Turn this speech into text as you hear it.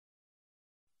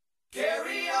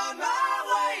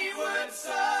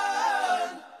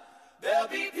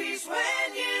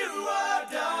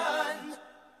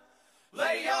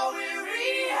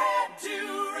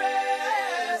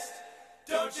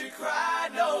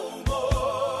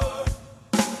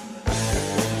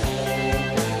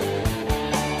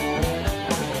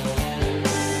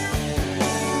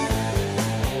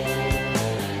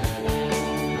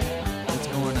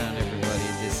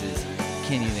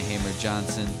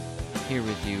here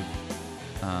with you,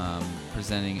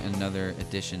 presenting another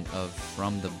edition of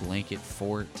From the Blanket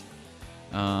Fort.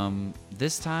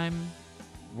 This time,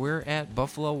 we're at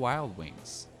Buffalo Wild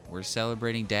Wings. We're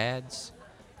celebrating dads.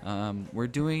 We're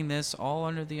doing this all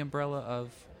under the umbrella of,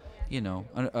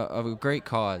 of a great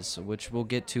cause, which we'll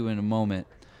get to in a moment.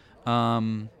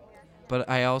 But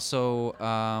I also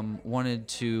wanted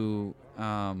to,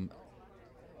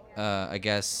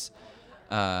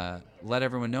 let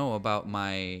everyone know about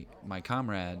my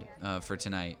comrade for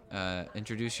tonight.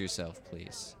 Introduce yourself,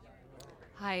 please.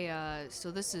 Hi, so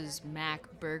this is Mac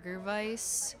Burger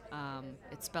Weiss.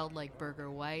 It's spelled like Burger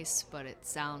Weiss, but it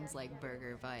sounds like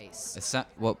Burger Weiss.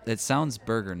 It sounds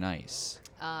burger nice.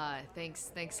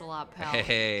 Thanks a lot, pal.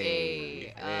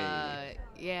 Hey.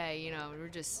 Yeah,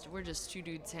 we're just two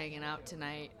dudes hanging out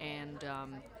tonight, and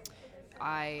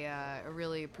I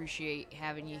really appreciate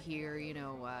having you here. You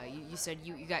said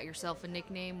you got yourself a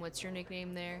nickname. What's your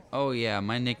nickname there? Oh yeah,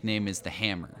 my nickname is the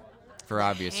Hammer, for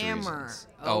obvious Hammer. reasons.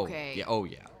 Okay. Oh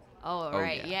yeah. Oh, Oh,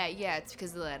 right. yeah. Yeah. It's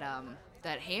because of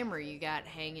that hammer you got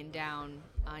hanging down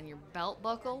on your belt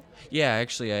buckle. Yeah,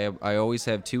 actually, I always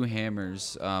have two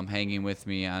hammers hanging with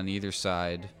me on either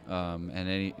side, and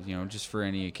any just for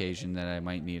any occasion that I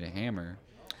might need a hammer.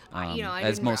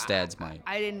 As most dads might.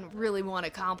 I didn't really want to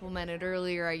compliment it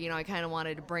earlier. I kind of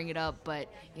wanted to bring it up,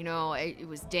 but it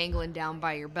was dangling down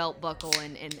by your belt buckle,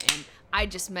 and I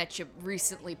just met you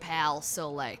recently, pal.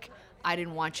 So I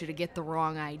didn't want you to get the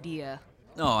wrong idea.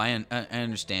 No, I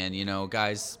understand.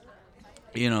 Guys,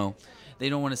 they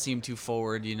don't want to seem too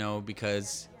forward,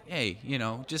 because hey,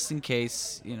 just in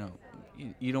case,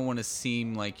 you don't want to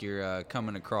seem like you're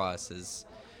coming across as,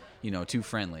 too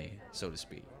friendly, so to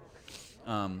speak.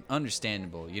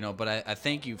 Understandable, but I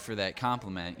thank you for that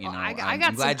compliment. I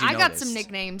I'm glad you I got noticed. some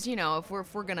nicknames. If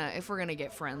we're gonna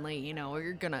get friendly,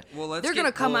 you're gonna. Well, they're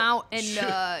gonna come out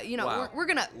and Wow. we're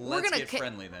gonna get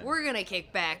friendly then. We're gonna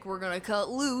kick back. We're gonna cut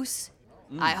loose.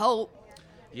 I hope.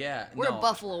 Yeah, We're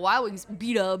Buffalo Wild Wings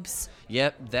B-dubs.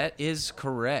 Yep, that is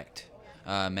correct,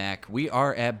 Mac. We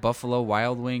are at Buffalo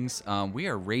Wild Wings. We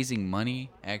are raising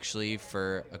money, actually,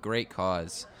 for a great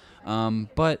cause.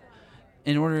 But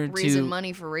in order Raising to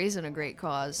money for raising a great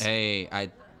cause.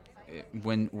 Hey,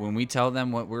 when we tell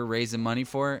them what we're raising money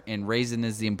for, and raising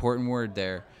is the important word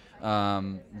there,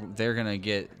 they're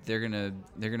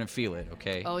gonna feel it.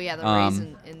 Okay. Oh yeah, the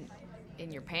raisin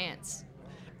in your pants.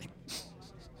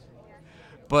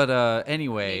 But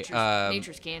anyway,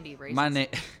 Nature's candy raisins.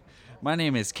 My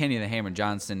name is Kenny the Hammer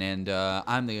Johnson, and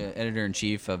I'm the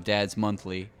editor-in-chief of Dad's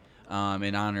Monthly,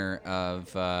 in honor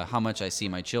of how much I see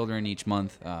my children each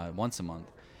month, once a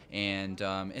month. And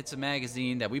it's a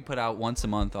magazine that we put out once a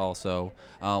month also,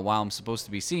 while I'm supposed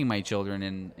to be seeing my children,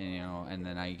 and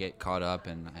then I get caught up,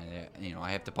 and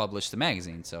I have to publish the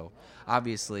magazine. So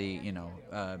obviously,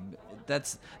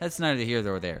 that's neither here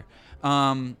nor there.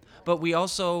 But we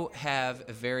also have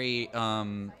a very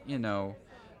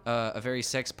a very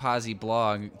sex posy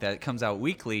blog that comes out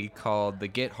weekly called the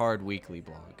Get Hard Weekly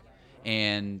blog,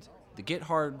 and the Get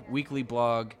Hard Weekly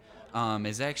blog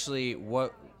is actually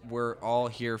what we're all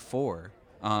here for,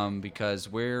 because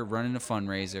we're running a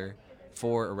fundraiser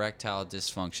for erectile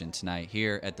dysfunction tonight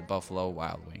here at the Buffalo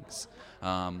Wild Wings.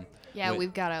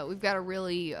 We've got a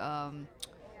really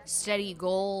steady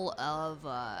goal of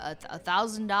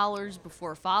 $1,000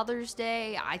 before Father's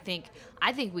Day. I think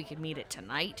we can meet it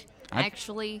tonight.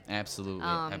 Actually, Absolutely,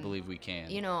 I believe we can.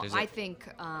 I think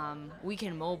we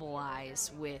can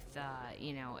mobilize with,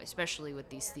 especially with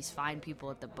these fine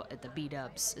people at the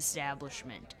B-dubs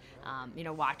establishment.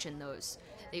 Watching those.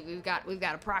 We've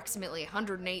got approximately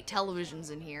 108 televisions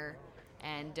in here,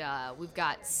 and we've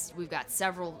got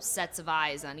several sets of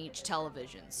eyes on each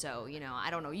television. So I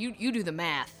don't know. You do the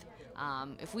math.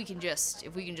 If we can just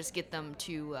get them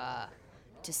to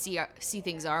see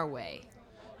things our way.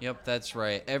 Yep, that's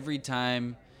right. Every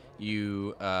time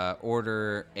you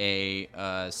order a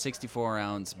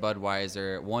 64-ounce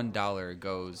Budweiser, $1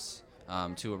 goes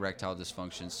to erectile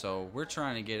dysfunction. So we're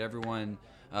trying to get everyone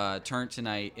turned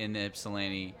tonight in the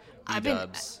Ypsilanti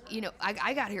B-dubs.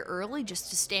 I got here early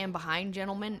just to stand behind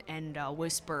gentlemen and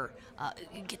whisper,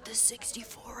 "Get the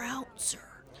 64-ouncer."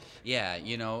 Yeah,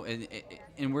 and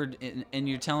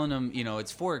you're telling them,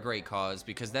 it's for a great cause,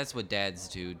 because that's what dads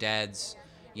do. Dads,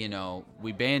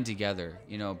 we band together.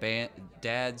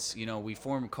 Dads, we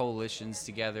form coalitions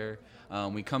together.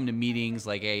 We come to meetings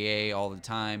like AA all the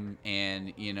time,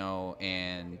 and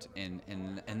and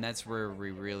that's where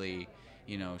we really,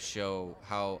 show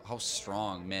how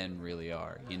strong men really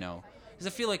are. Because I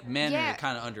feel like men are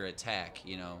kind of under attack.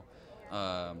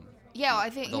 Yeah, I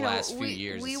think the you know last few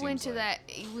years. we it went seems to like.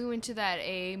 we went to that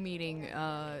AA meeting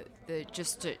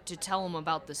just to tell them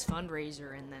about this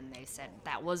fundraiser, and then they said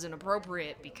that wasn't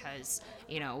appropriate because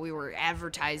we were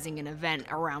advertising an event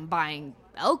around buying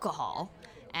alcohol,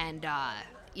 and I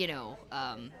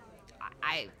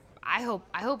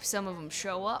hope some of them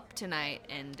show up tonight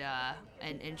and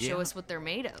show Yeah. us what they're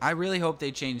made of. I really hope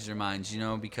they change their minds,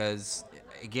 because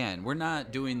again, we're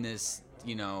not doing this,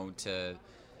 to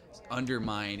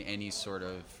undermine any sort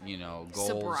of, goals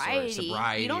Sobriety. or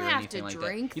sobriety You don't or have anything to like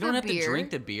drink that. You don't the have beer. to drink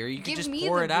the beer. You can Give just me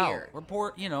pour the it beer.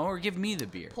 out, or give me the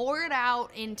beer. Pour it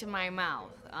out into my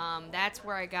mouth. That's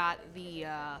where I got the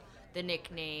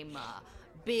nickname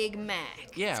Big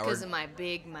Mac. Yeah, because or- of my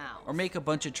big mouth. Or make a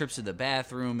bunch of trips to the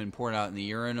bathroom and pour it out in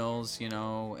the urinals.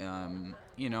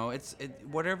 It's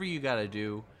whatever you got to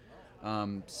do.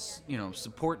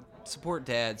 Support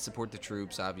dads, support the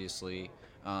troops, obviously,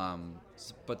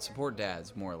 but support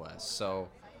dads more or less. So,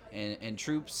 and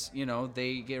troops,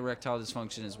 they get erectile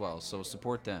dysfunction as well. So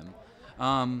support them.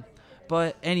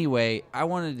 But anyway, I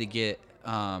wanted to get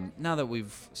now that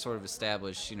we've sort of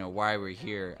established, why we're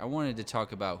here. I wanted to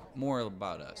talk more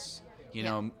about us.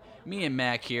 Me and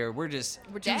Mac here, we're two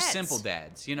dads. simple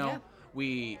dads. Yeah.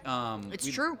 It's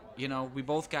true. We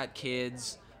both got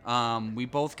kids. We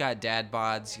both got dad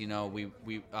bods. I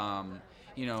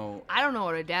don't know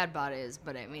what a dad bod is,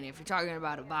 but I mean, if you're talking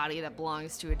about a body that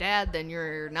belongs to a dad, then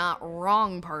you're not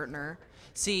wrong, partner.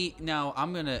 See, now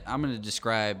I'm gonna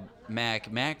describe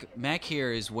Mac. Mac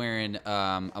here is wearing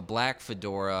a black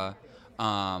fedora,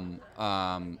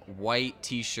 white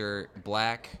T-shirt,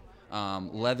 black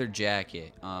leather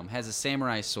jacket. Has a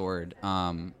samurai sword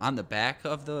on the back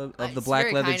of the It's black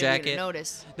very leather kind of you to jacket.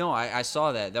 notice. No, I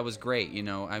saw that. That was great.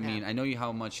 I mean, I know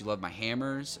how much you love my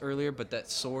hammers earlier, but that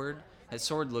sword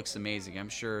looks amazing. I'm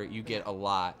sure you get a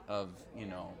lot of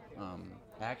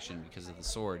action because of the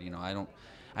sword.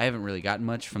 I haven't really gotten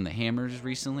much from the hammers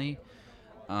recently.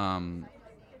 But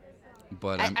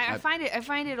I find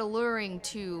it alluring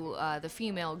to the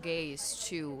female gaze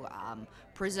to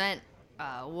present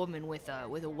a woman with a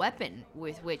weapon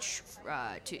with which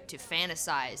to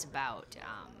fantasize about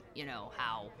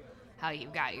how you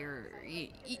got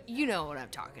you know what I'm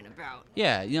talking about.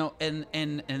 Yeah,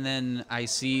 and then I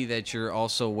see that you're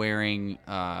also wearing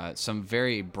some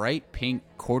very bright pink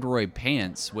corduroy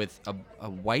pants with a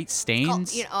white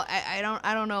stains. I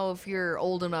don't know if you're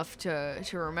old enough to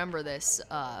remember this,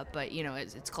 but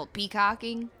it's called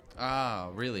peacocking.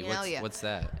 Oh, really? What's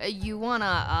that? You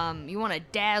wanna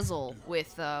dazzle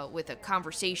with a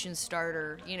conversation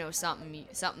starter.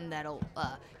 Something that'll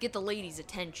get the ladies'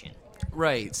 attention.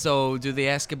 Right. So, do they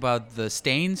ask about the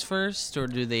stains first, or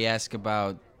do they ask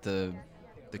about the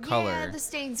color? Yeah, the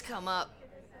stains come up.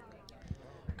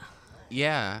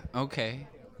 Yeah. Okay.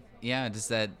 Yeah. Does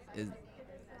that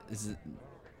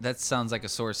that sounds like a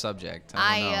sore subject?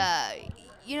 I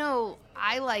don't know.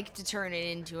 I like to turn it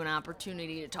into an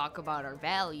opportunity to talk about our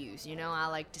values. I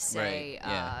like to say, Right,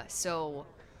 yeah.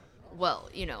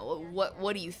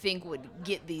 what do you think would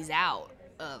get these out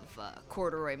of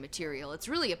corduroy material? It's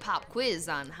really a pop quiz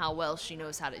on how well she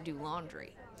knows how to do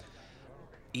laundry.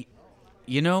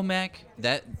 Mac,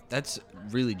 that's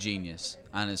really genius,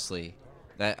 honestly.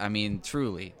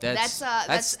 Truly. That's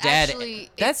dad. Actually,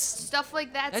 That's stuff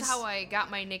like that's how I got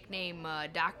my nickname,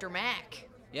 Dr. Mac.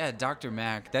 Yeah, Dr.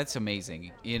 Mac, that's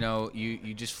amazing.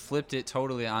 You just flipped it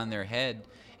totally on their head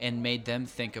and made them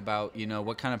think about,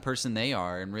 what kind of person they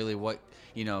are, and really what,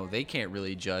 they can't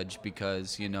really judge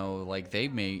because, they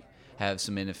may have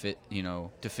some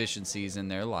deficiencies in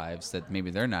their lives that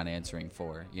maybe they're not answering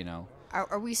for.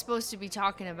 Are we supposed to be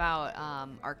talking about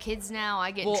our kids now?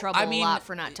 I get in trouble a lot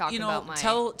for not talking about my...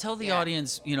 Tell the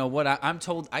audience, what I'm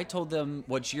told. I told them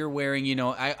what you're wearing.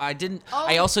 I didn't.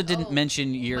 I Oh, also didn't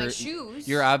mention my shoes.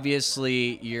 Your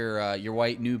obviously your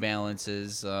white New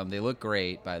Balances. They look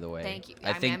great, by the way. Thank you.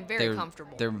 I think I'm very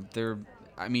comfortable. They're.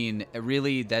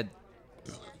 Really that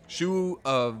shoe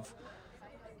of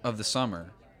the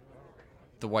summer.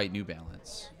 The white New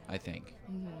Balance, I think.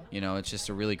 Mm-hmm. It's just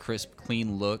a really crisp,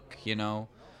 clean look.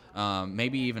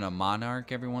 Maybe even a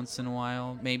Monarch every once in a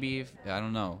while. Maybe I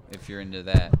don't know if you're into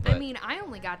that. But. I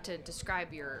only got to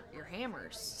describe your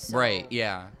hammers. So, right.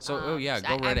 Yeah. So go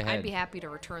right ahead. I'd be happy to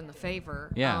return the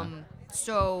favor. Yeah.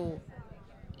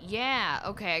 Yeah,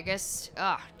 okay, I guess,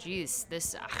 I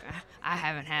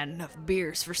haven't had enough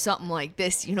beers for something like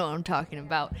this, you know what I'm talking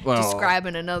about. Well,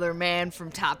 describing another man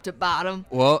from top to bottom.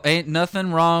 Well, ain't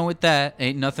nothing wrong with that.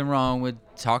 Ain't nothing wrong with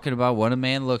talking about what a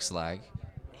man looks like.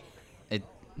 It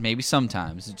maybe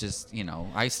sometimes, it just,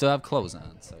 I still have clothes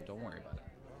on, so don't worry about it.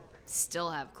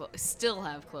 Still have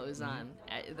clothes on.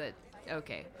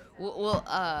 Okay. Well,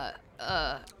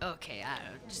 okay. I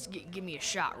don't know. Just give me a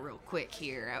shot real quick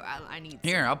here. I need.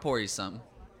 Here, I'll pour you something.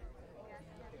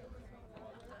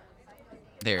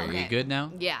 There, Okay. you good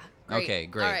now? Yeah. Great. Okay,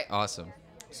 great. All right. Awesome.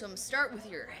 So I'm gonna start with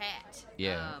your hat.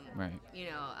 Yeah, right.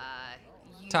 You know,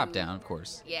 Top down, of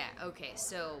course. Yeah. Okay.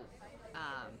 So,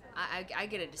 I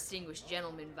get a distinguished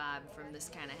gentleman vibe from this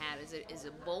kind of hat. Is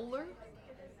it bowler?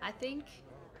 I think.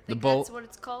 That's what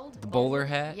it's called. The bowler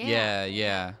hat. Yeah.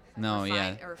 Yeah. No,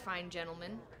 yeah. Or fine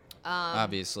gentleman.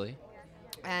 Obviously,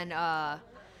 And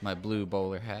my blue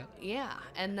bowler hat. yeah,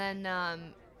 and then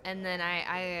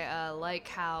I like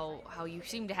how you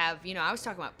seem to have, you know, I was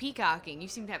talking about peacocking. You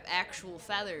seem to have actual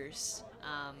feathers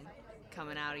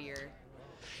coming out of your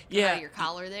out of your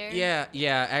collar there.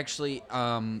 Yeah. Actually,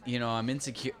 you know, I'm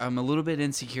insecure. I'm a little bit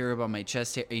insecure about my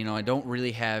chest hair. You know, I don't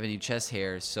really have any chest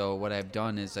hair. So what I've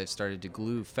done is I've started to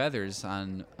glue feathers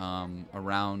on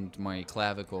around my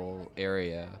clavicle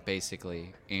area,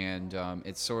 basically, and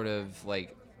it sort of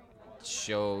like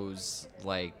shows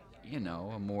like, you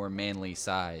know, a more manly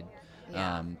side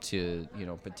Yeah. to, you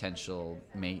know, potential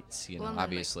mates. You know, Well, and then, like,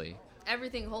 obviously.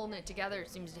 Everything holding it together. You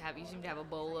seem to have a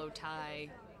bolo tie.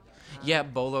 Yeah,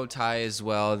 bolo tie as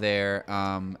well there.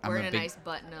 I'm Wearing a big, nice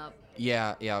button up.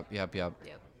 Yeah, yep. Yep.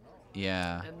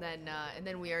 Yeah. And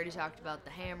then we already talked about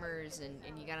the hammers, and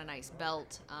you got a nice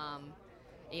belt.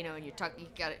 You know, and you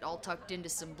got it all tucked into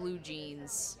some blue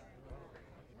jeans.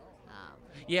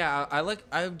 Yeah,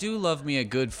 I do love me a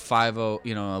good 50,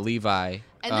 you know, a Levi.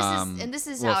 And this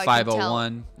is how I can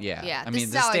 501. tell. Yeah. Yeah, I this mean,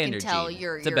 is the how I can standard tell jean.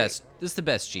 you're- the you're- best. This is the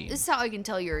best jean. This is how I can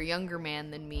tell you're a younger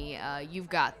man than me. You've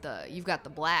got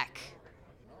the black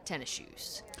tennis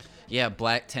shoes. Yeah,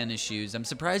 black tennis shoes. I'm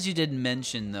surprised you didn't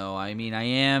mention though. I mean, I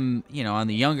am, you know, on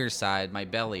the younger side. My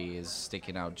belly is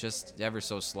sticking out just ever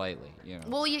so slightly. You know.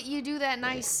 Well, you do that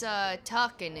nice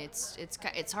tuck, and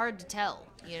it's hard to tell.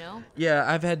 You know. Yeah,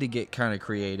 I've had to get kind of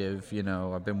creative. You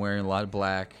know, I've been wearing a lot of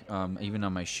black, even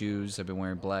on my shoes. I've been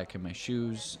wearing black in my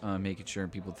shoes, making sure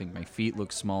people think my feet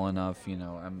look small enough. You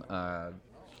know,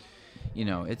 you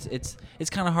know, it's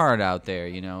kind of hard out there.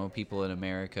 You know, people in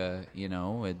America. You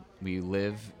know, we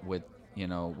live with. You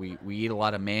know, we eat a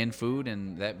lot of man food,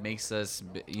 and that makes us,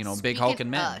 you know, big hulking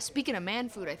men. Speaking of man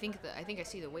food, I think I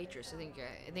see the waitress. I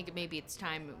think maybe it's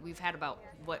time. We've had about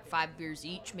 5 beers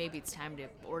each. Maybe it's time to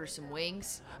order some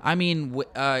wings. I mean,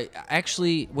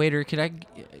 actually, waiter, could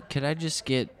I just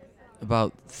get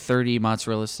about 30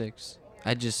 mozzarella sticks?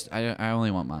 I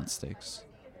only want mod sticks.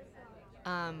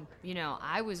 You know,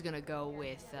 I was gonna go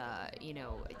with, you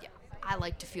know, I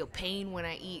like to feel pain when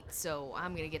I eat, so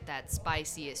I'm gonna get that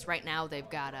spiciest. Right now, they've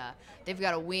got a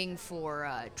wing for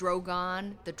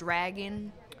Drogon, the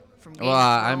dragon from Game of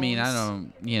Thrones. I mean,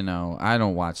 I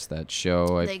don't watch that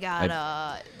show. They got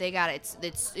it's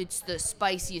the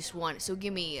spiciest one. So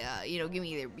give me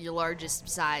your largest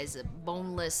size,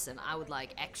 boneless, and I would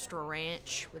like extra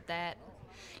ranch with that.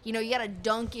 You know, you gotta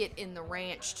dunk it in the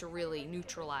ranch to really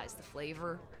neutralize the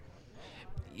flavor.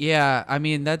 Yeah, I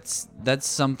mean that's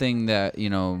something that, you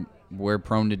know, we're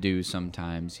prone to do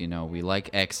sometimes. You know, we like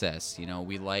excess. You know,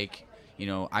 we like, you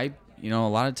know, a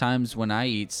lot of times when I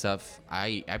eat stuff,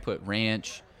 I put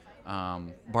ranch,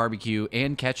 barbecue,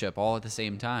 and ketchup all at the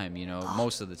same time. You know,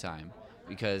 most of the time,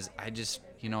 because I just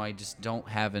don't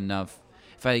have enough.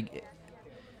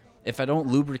 If I don't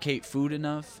lubricate food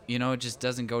enough, you know, it just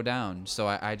doesn't go down. So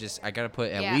I gotta put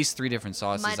at least 3 different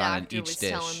sauces on each dish. My doctor was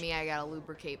telling me I gotta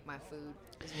lubricate my food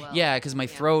as well. Yeah, because my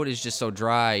throat is just so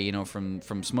dry, you know, from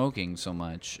smoking so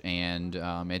much, and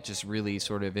it just really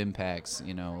sort of impacts,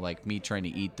 you know, like me trying to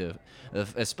eat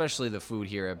especially the food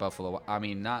here at Buffalo. I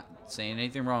mean, not saying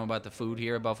anything wrong about the food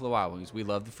here at Buffalo Wild Wings. We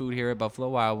love the food here at Buffalo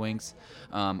Wild Wings.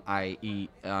 I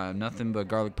eat nothing but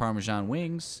garlic parmesan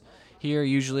wings here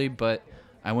usually, but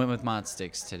I went with mod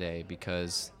sticks today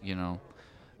because, you know,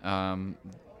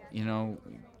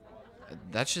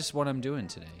 that's just what I'm doing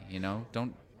today. You know,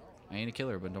 I ain't a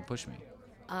killer, but don't push me.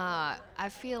 I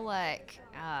feel like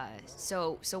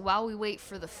so while we wait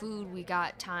for the food, we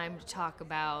got time to talk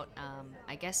about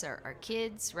I guess our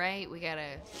kids, right? We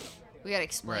gotta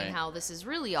explain Right. how this is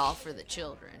really all for the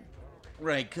children.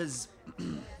 Right, because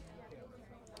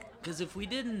if we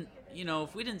didn't, you know,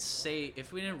 if we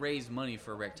didn't raise money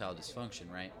for erectile dysfunction,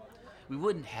 right, we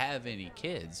wouldn't have any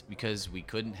kids because we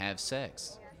couldn't have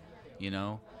sex, you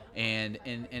know, and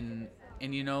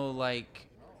you know, like,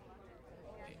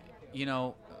 you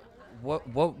know, what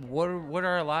are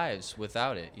our lives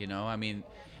without it, you know? I mean,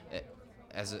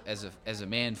 as a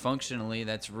man, functionally,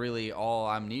 that's really all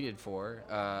I'm needed for,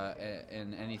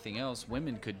 and anything else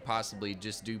women could possibly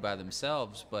just do by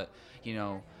themselves. But, you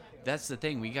know, that's the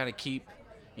thing. We got to keep,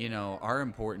 our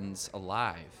importance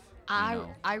alive.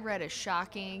 I read a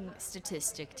shocking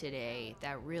statistic today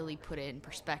that really put it in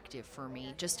perspective for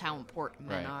me, just how important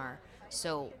men Right. are.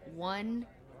 So, one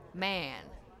man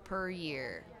per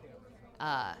year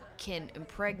can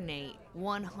impregnate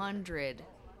 100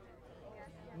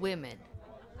 women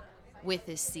with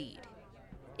his seed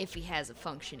if he has a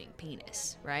functioning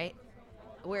penis, right?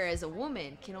 Whereas a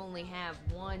woman can only have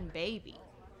one baby.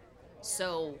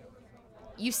 So,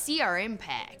 you see our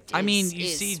impact. I mean, is- you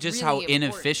is see just really how important.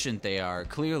 inefficient they are.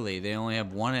 Clearly, they only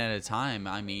have one at a time.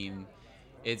 I mean,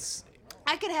 it's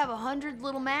I could have 100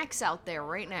 little Macs out there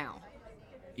right now,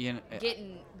 you know.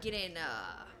 getting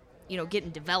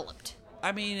developed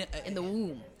I mean, in the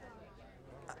womb.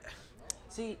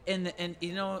 see, and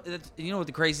what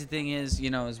the crazy thing is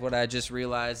what I just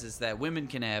realized is that women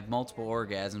can have multiple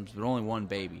orgasms, but only one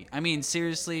baby. I mean,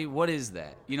 seriously, what is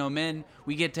that? Men,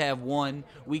 we get to have one,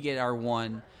 we get our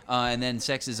one, and then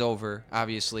sex is over,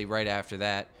 obviously, right after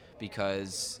that,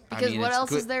 because I Because mean, what it's else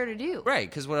good- is there to do? Right,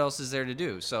 because what else is there to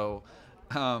do? So,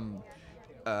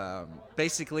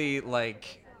 basically,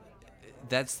 like,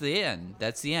 that's the end.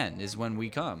 That's the end, is when we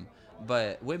come.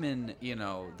 But women,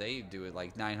 they do it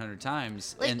like 900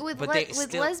 times. Like and, with but they with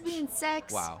still, lesbian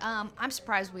sex. Wow. I'm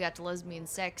surprised we got to lesbian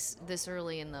sex this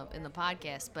early in the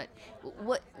podcast. But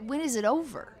when is it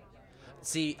over?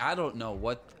 See, I don't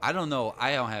know. I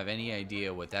don't have any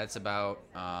idea what that's about.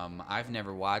 I've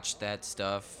never watched that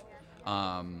stuff.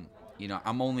 I'm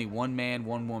only one man,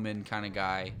 one woman kind of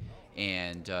guy,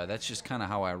 and that's just kind of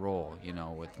how I roll.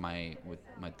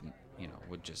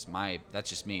 That's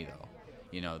just me though.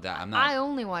 That I'm not. I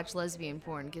only watch lesbian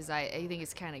porn because I think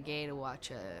it's kind of gay to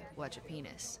watch a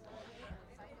penis.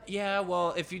 Yeah,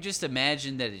 well, if you just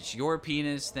imagine that it's your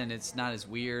penis, then it's not as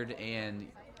weird, and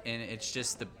it's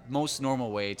just the most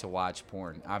normal way to watch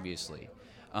porn. Obviously,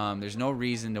 there's no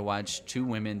reason to watch two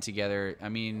women together. I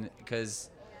mean, because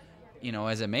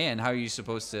as a man, how are you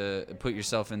supposed to put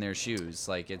yourself in their shoes?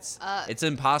 Like it's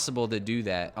impossible to do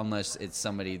that unless it's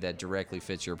somebody that directly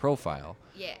fits your profile.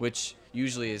 Yeah. Which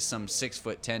usually is some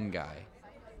 6'10" guy,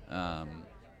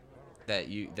 that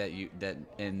you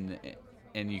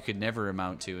and you could never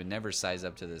amount to and never size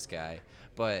up to this guy.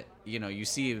 But you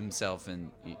see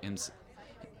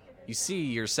you see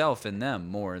yourself in them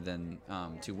more than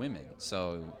two women.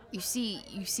 So You see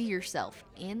yourself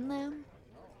in them.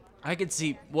 I could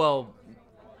see. Well,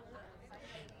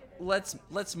 let's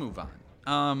move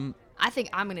on. I think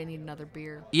I'm gonna need another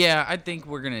beer. Yeah, I think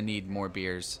we're gonna need more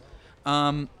beers.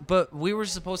 But we were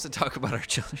supposed to talk about our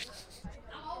children.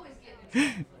 I'm always getting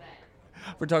in trouble for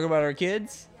that. We're talking about our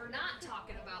kids. For not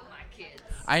talking about my kids.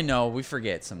 I know, we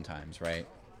forget sometimes, right?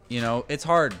 It's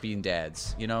hard being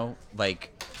dads.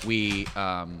 Like we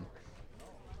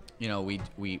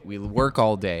work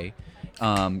all day.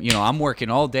 I'm working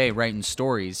all day writing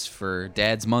stories for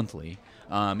Dad's Monthly,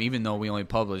 even though we only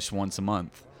publish once a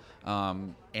month.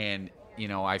 And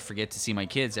I forget to see my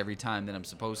kids every time that I'm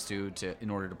supposed to in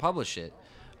order to publish it.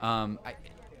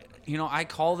 I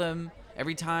call them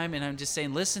every time, and I'm just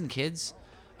saying, listen, kids,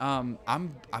 I'm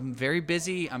very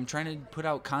busy. I'm trying to put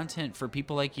out content for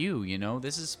people like you.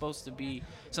 This is supposed to be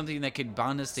something that could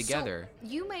bond us together. So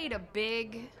you made a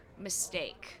big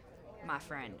mistake, my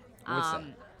friend. What's that?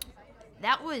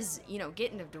 That was,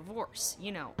 getting a divorce.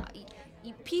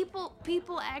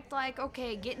 People act like,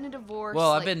 okay, getting a divorce.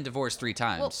 Well, I've like, been divorced 3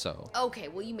 times, well, so. Okay,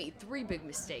 well, you made 3 big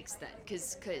mistakes then,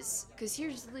 cause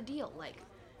here's the deal. Like,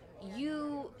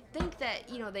 you think that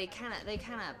they kind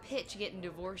of pitch getting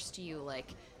divorced to you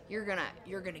like you're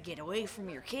gonna get away from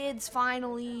your kids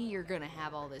finally. You're gonna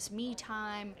have all this me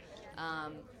time.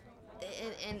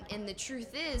 And the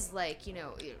truth is, like,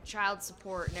 child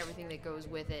support and everything that goes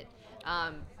with it.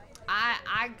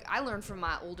 I learned from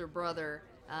my older brother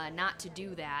not to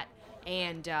do that,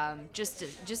 and just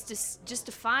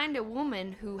to find a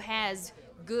woman who has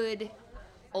good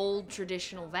old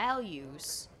traditional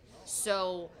values.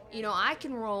 So I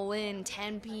can roll in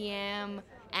 10 p.m.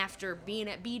 after being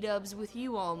at B-Dubs with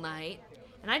you all night,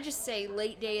 and I just say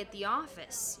late day at the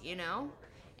office, and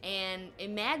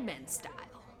in Mad Men style.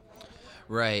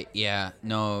 Right. Yeah.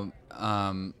 No.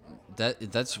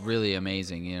 That's really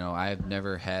amazing. I've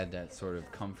never had that sort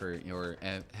of comfort, or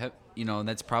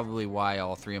that's probably why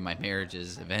all 3 of my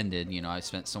marriages have ended. I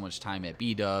spent so much time at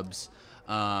B-Dubs.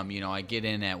 I get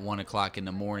in at 1:00 in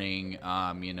the morning.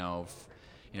 I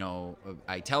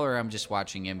tell her I'm just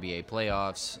watching NBA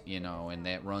playoffs. And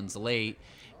that runs late.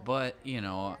 But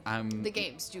The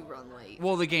games do run late.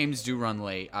 Well, the games do run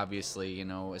late, obviously.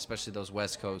 Especially those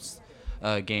West Coast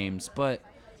games. But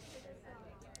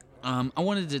I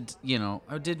wanted to,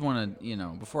 I did want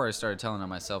to, before I started telling on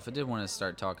myself, I did want to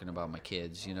start talking about my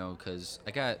kids, because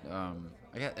I got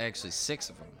actually 6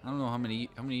 of them. I don't know how many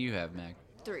you have, Mac.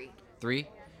 3. 3?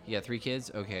 You got 3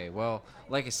 kids? Okay. Well,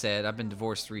 like I said, I've been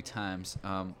divorced 3 times.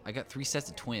 I got 3 sets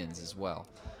of twins as well.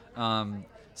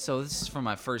 So this is from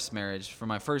my first marriage. For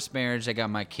my first marriage, I got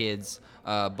my kids,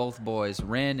 both boys,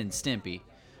 Ren and Stimpy.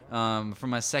 For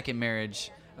my second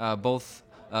marriage, both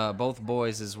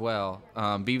boys as well,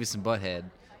 Beavis and Butthead.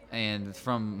 And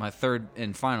from my third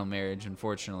and final marriage,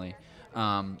 unfortunately,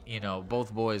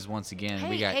 both boys once again. Hey,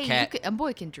 we got hey, Cat. a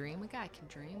boy can dream. A guy can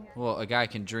dream. Well, a guy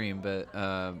can dream, but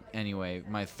anyway,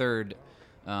 my third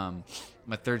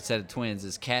set of twins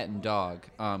is Cat and Dog.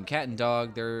 Cat and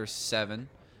Dog, they're 7.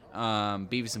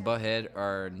 Beavis and Butthead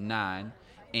are 9,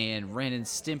 and Ren and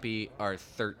Stimpy are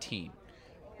 13.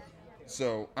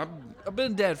 So I've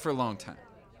been dead for a long time.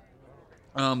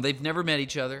 They've never met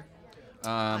each other.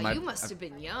 You must have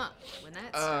been young when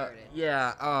that started.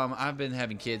 Yeah. I've been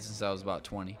having kids since I was about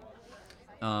 20.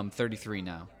 33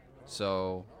 now.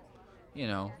 So,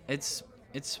 it's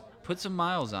put some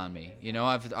miles on me.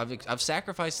 I've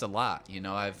sacrificed a lot.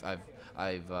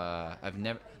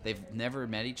 They've never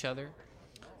met each other.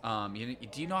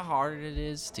 Do you know how hard it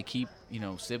is to keep,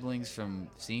 siblings from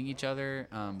seeing each other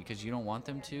because you don't want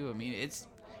them to? I mean, it's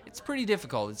pretty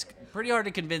difficult. It's pretty hard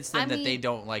to convince them that they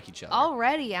don't like each other.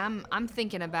 Already, I'm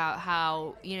thinking about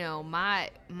how my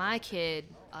kid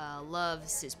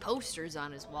loves his posters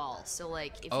on his wall. So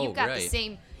like, if you've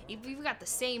got the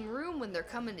same room when they're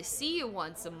coming to see you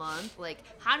once a month, like,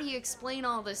 how do you explain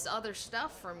all this other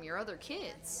stuff from your other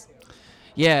kids?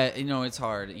 Yeah, it's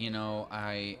hard.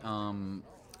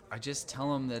 I just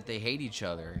tell them that they hate each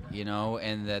other,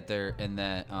 and that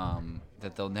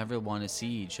that they'll never want to see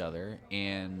each other,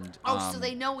 and so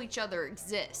they know each other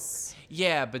exists.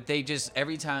 Yeah, but they just,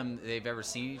 every time they've ever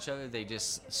seen each other, they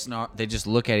just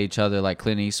look at each other like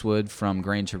Clint Eastwood from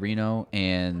Gran Torino,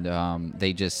 and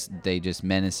they just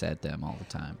menace at them all the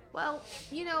time. Well,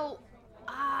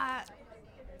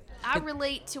 I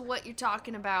relate to what you're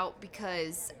talking about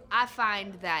because I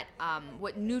find that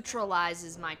what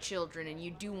neutralizes my children, and you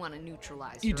do want to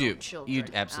neutralize your own children. You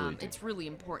absolutely do. It's really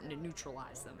important to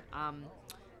neutralize them.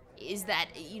 Is that,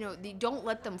 they don't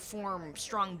let them form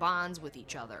strong bonds with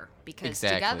each other because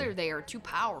together they are too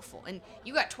powerful. And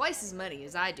you got twice as many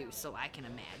as I do, so I can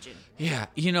imagine. Yeah,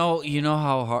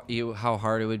 how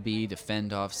hard it would be to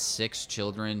fend off 6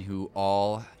 children who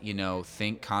all,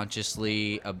 think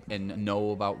consciously and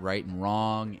know about right and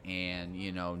wrong, and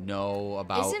know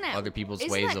about other people's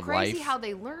ways of life. Isn't that crazy how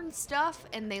they learn stuff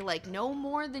and they know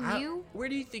more than you? Where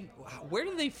do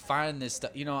they find this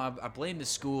stuff? I blame the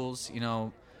schools,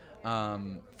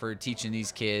 for teaching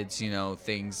these kids,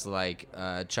 things like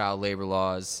child labor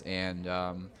laws and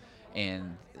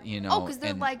because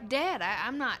they're like, Dad,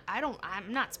 I'm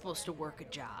not supposed to work a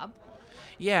job.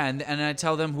 Yeah, and I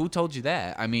tell them, who told you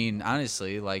that? I mean,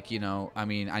 honestly, I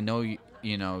know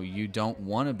you don't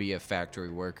want to be a factory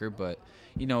worker, but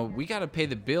we got to pay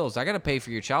the bills. I got to pay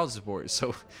for your child support,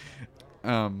 so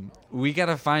we got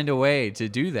to find a way to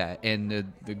do that, and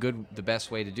the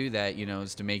best way to do that,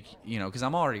 is to make, because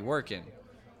I'm already working,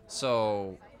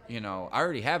 so I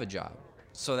already have a job,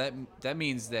 so that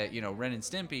means that Ren and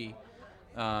Stimpy,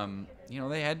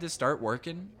 they had to start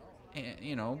working,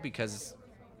 because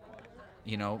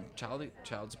child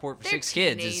support for 6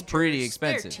 kids is pretty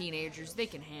expensive. They're teenagers; they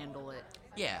can handle it.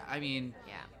 Yeah, I mean,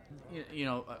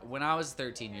 when I was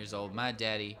 13 years old, my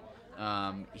daddy.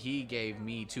 He gave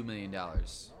me $2 million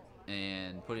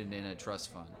and put it in a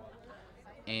trust fund.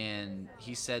 And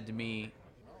he said to me,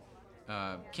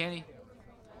 Kenny,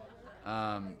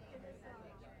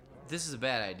 this is a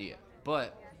bad idea,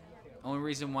 but only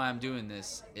reason why I'm doing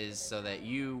this is so that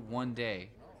you one day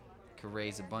could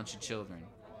raise a bunch of children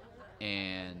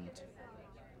and,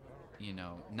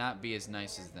 not be as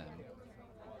nice as them.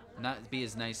 Not be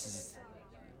as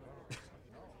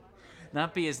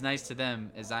nice to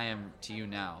them as I am to you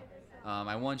now.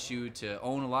 I want you to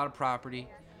own a lot of property.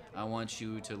 I want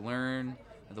you to learn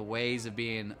the ways of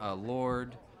being a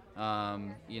lord.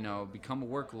 Become a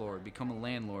work lord, become a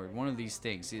landlord. One of these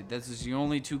things. This is your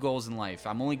only 2 goals in life.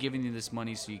 I'm only giving you this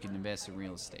money so you can invest in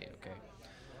real estate, okay?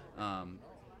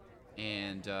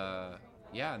 And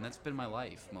that's been my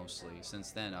life mostly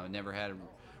since then. I've never had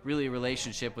really a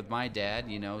relationship with my dad,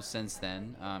 since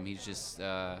then. He just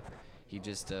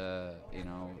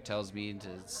tells me to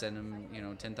send him,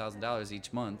 $10,000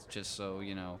 each month just so,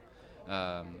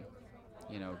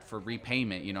 for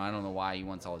repayment. I don't know why he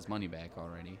wants all his money back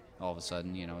already all of a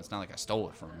sudden. It's not like I stole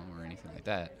it from him or anything like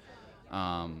that.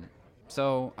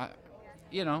 So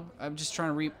I'm just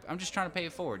trying to pay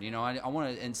it forward. I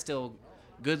want to instill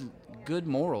good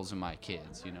morals in my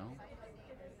kids.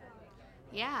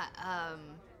 Yeah,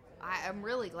 I'm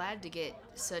really glad to get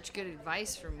such good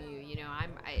advice from you.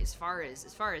 As far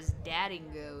as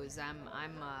dating goes,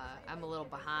 I'm a little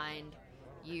behind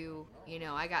you.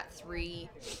 I got three.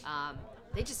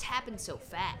 They just happen so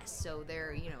fast. So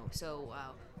they're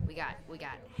we got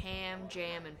Ham,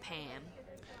 Jam, and Pam.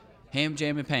 Ham,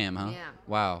 Jam, and Pam, huh? Yeah.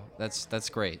 Wow, that's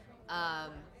great.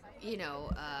 Um,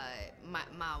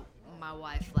 my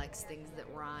wife likes things that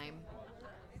rhyme.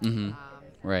 Mm-hmm.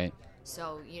 Right.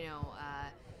 So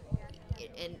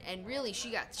and really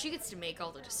she gets to make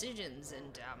all the decisions,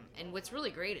 and what's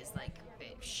really great is like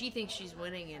she thinks she's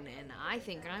winning, and I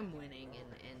think I'm winning,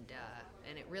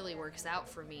 and it really works out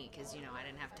for me because I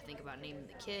didn't have to think about naming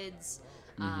the kids.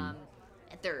 Mm-hmm.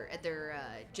 At their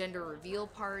gender reveal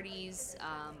parties,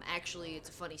 actually it's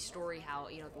a funny story how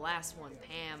the last one,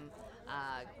 Pam,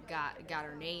 got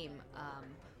her name.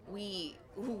 We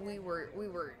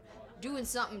were doing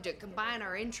something to combine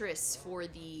our interests for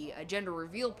the gender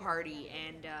reveal party,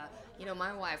 and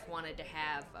my wife wanted to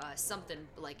have something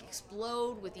like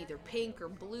explode with either pink or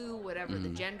blue, whatever the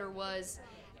gender was,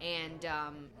 and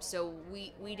so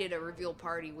we did a reveal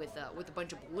party with a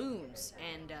bunch of balloons,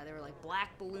 and they were like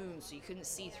black balloons, so you couldn't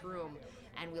see through them,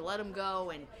 and we let them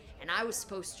go, and I was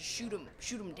supposed to shoot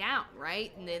them down,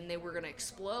 right, and then they were gonna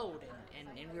explode.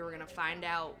 And we were gonna find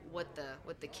out what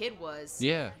the kid was.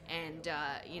 Yeah. And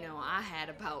I had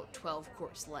about 12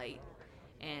 Coors Light,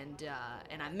 and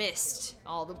I missed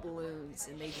all the balloons,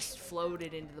 and they just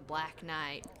floated into the black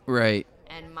night. Right.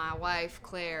 And my wife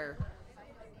Claire,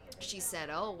 she said,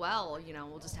 "Oh well,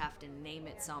 we'll just have to name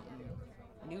it something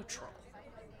neutral."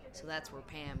 So that's where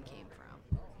Pam came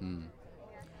from.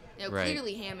 Right.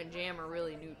 Clearly Ham and Jam are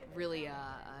really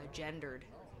gendered.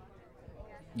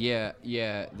 Yeah.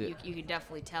 You can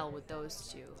definitely tell with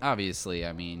those two. Obviously,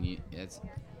 I mean,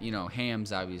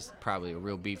 Ham's obviously probably a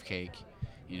real beefcake.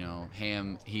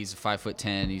 Ham, he's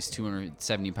 5'10", he's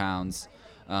 270 pounds.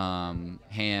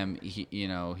 Ham, he's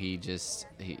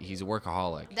a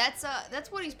workaholic.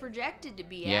 That's what he's projected to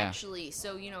be, actually.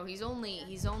 So he's only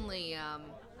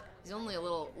a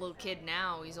little kid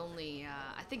now. He's only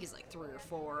I think he's like 3 or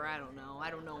 4. I don't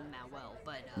know him that well,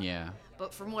 but yeah.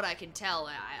 But from what I can tell,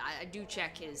 I do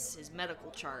check his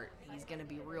medical chart. He's gonna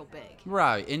be real big.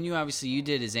 Right, and you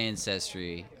did his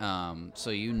ancestry,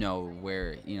 so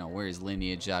where his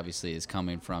lineage obviously is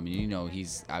coming from.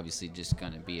 He's obviously just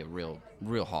gonna be a real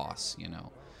hoss.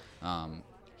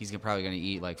 He's probably gonna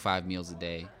eat like 5 meals a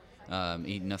day,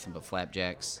 eat nothing but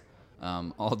flapjacks,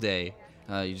 all day.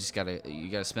 You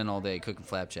gotta spend all day cooking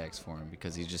flapjacks for him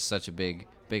because he's just such a big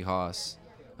hoss,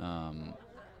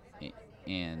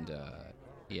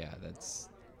 yeah, that's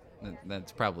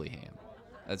probably Ham.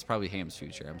 That's probably Ham's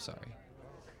future. I'm sorry.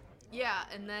 Yeah,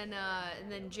 and then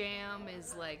Jam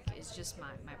is just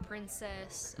my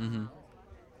princess. Mm-hmm.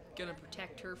 Gonna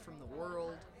protect her from the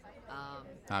world.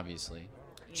 Obviously.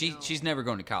 She's never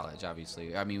going to college.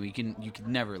 Obviously, I mean, you could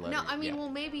never let her. No, I mean, yeah. well,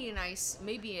 maybe a nice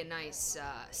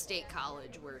state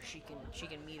college where she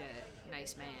can meet a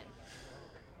nice man.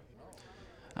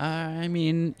 I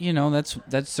mean,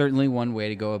 that's certainly one way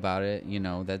to go about it.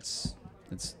 That's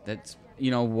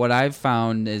what I've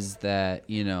found is that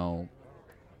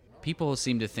people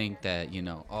seem to think that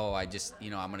I just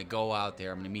I'm gonna go out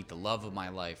there, I'm gonna meet the love of my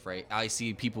life, right? I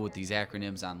see people with these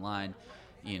acronyms online,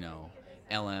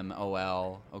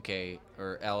 LMOL, okay,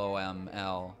 or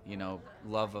LOML,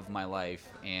 love of my life,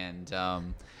 and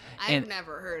I've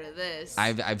never heard of this.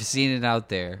 I've seen it out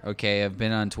there, okay. I've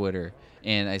been on Twitter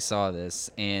and I saw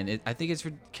this, and I think it's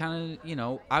kind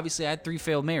of obviously I had 3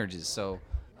 failed marriages, so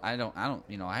I don't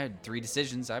I had 3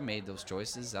 decisions. I made those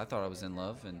choices. I thought I was in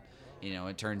love, and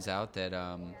it turns out that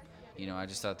I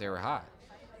just thought they were hot,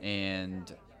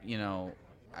 and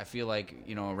I feel like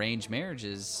arranged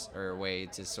marriages are a way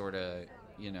to sort of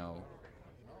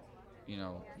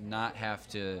not have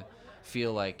to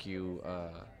feel like you're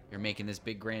making this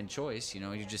big grand choice.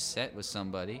 You just set with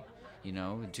somebody,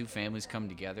 and 2 families come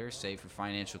together, say for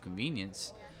financial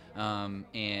convenience,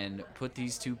 and put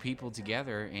these 2 people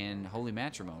together in holy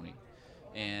matrimony.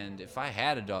 And if I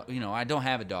had a daughter, I don't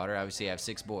have a daughter. Obviously, I have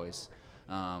 6 boys.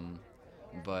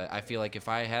 But I feel like if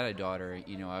I had a daughter,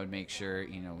 I would make sure,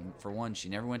 for one, she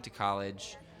never went to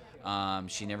college.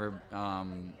 She never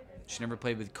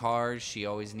played with cars. She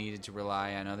always needed to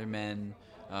rely on other men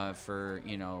for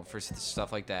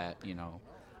stuff like that.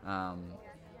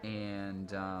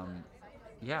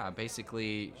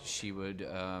 Basically she would do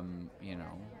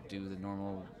the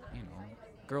normal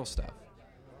girl stuff.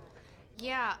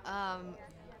 Yeah,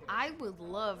 I would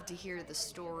love to hear the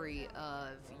story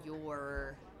of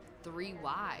your 3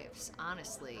 wives.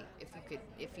 Honestly, if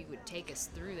you would take us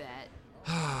through that.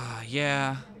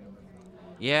 Yeah.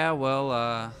 Yeah, well,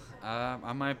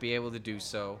 I might be able to do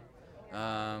so.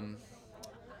 Um,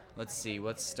 let's see.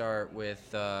 Let's start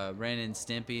with Ren and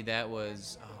Stimpy. That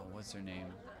was, oh, what's her name?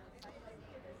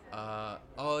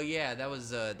 Oh yeah, that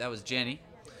was Jenny.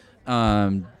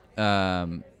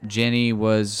 Jenny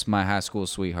was my high school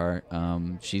sweetheart.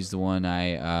 She's the one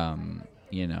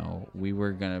we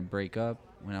were gonna break up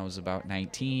when I was about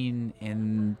 19,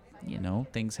 and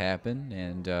things happened,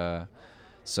 and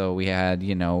so we had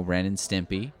Ren and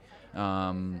Stimpy.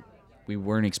 We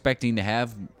weren't expecting to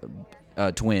have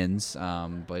twins,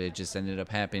 but it just ended up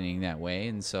happening that way,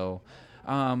 and so.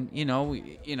 I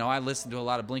listened to a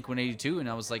lot of Blink-182, and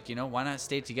I was like, why not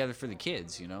stay together for the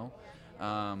kids,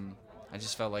 I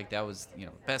just felt like that was, the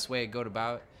best way to go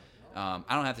about it. I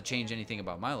don't have to change anything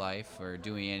about my life or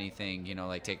doing anything,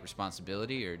 like take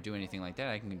responsibility or do anything like that.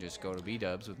 I can just go to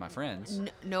B-dubs with my friends.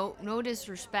 No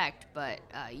disrespect, but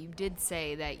you did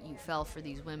say that you fell for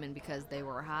these women because they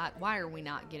were hot. Why are we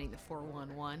not getting the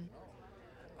 411?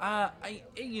 I'm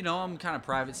kind of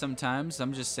private sometimes.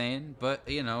 I'm just saying, but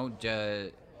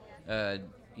Jenny,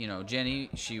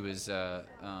 she was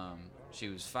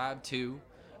 5'2".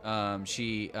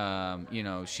 She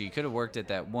could have worked at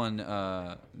that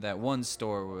one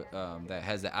store that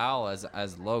has the owl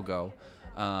as logo.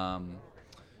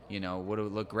 Would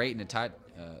have looked great in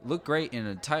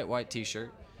a tight white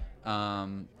t-shirt.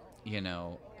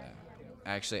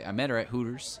 Actually, I met her at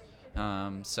Hooters.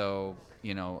 And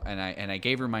I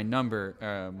gave her my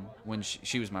number when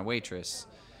she was my waitress,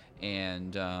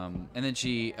 and then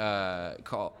she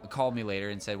called me later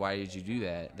and said, "Why did you do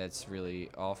that? That's really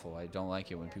awful. I don't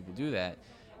like it when people do that."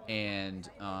 And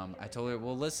I told her,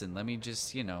 "Well, listen, let me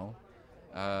just let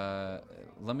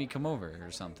me come over or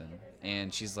something."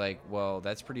 And she's like, "Well,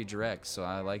 that's pretty direct, so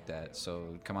I like that.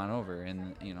 So come on over."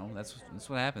 And that's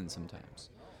what happens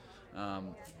sometimes. A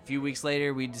few weeks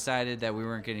later, we decided that we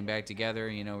weren't getting back together.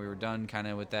 We were done kind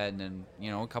of with that. And then,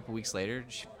 a couple weeks later,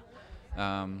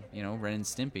 Ren and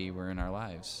Stimpy were in our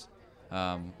lives.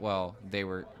 They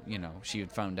were, she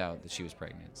had found out that she was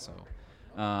pregnant. So,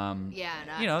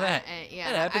 that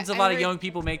happens. A lot of young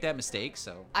people make that mistake.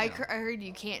 So, I heard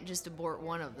you can't just abort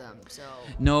one of them. So,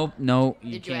 no,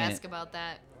 you did you ask about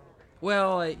that?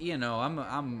 Well,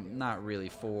 I'm not really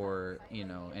for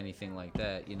anything like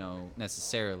that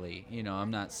necessarily.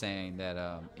 I'm not saying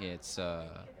that it's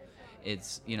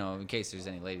in case there's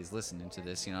any ladies listening to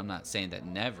this, I'm not saying that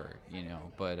never,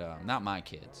 but not my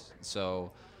kids.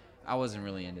 So I wasn't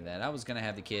really into that. I was gonna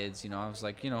have the kids, I was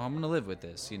like, I'm gonna live with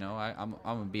this, I'm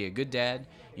gonna be a good dad,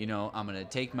 I'm gonna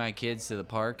take my kids to the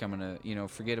park, I'm gonna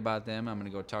forget about them, I'm gonna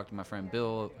go talk to my friend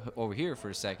Bill over here for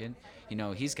a second,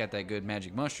 he's got that good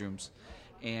magic mushrooms,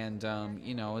 and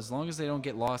as long as they don't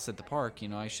get lost at the park,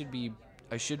 I should be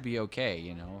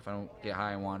okay, if I don't get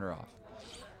high and wander off.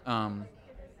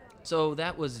 So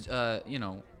that was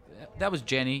that was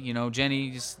Jenny. Jenny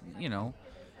just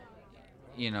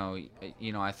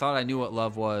I thought I knew what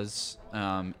love was,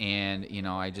 and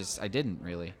I didn't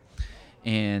really,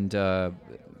 and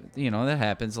that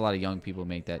happens. A lot of young people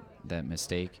make that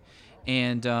mistake,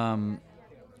 and with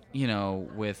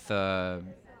Beavis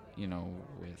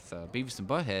and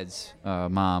Butthead's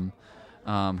mom,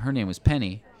 her name was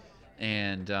Penny,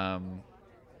 and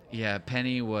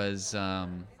Penny was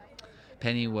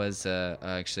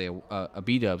actually a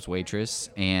B-dubs waitress,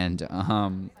 and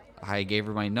I gave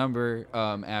her my number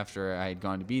after I had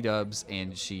gone to B-dubs,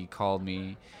 and she called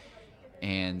me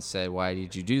and said, "Why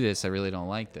did you do this? I really don't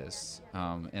like this."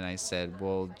 And I said,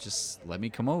 "Well, just let me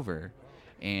come over."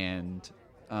 And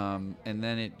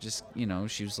then it just,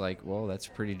 she was like, "Well, that's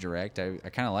pretty direct. I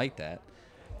kind of like that."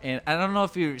 And I don't know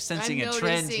if you're sensing a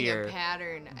trend here. A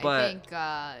pattern. But, I think,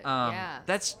 yeah.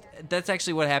 That's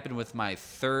actually what happened with my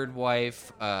third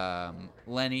wife,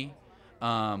 Lenny.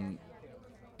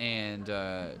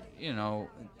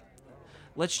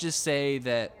 Let's just say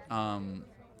that,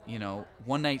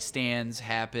 one night stands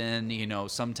happen.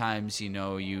 Sometimes,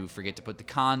 you forget to put the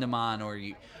condom on,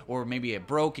 or maybe it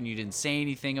broke and you didn't say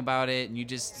anything about it, and you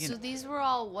just. So these were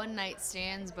all one night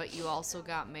stands, but you also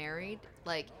got married?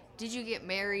 Like, did you get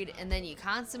married and then you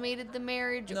consummated the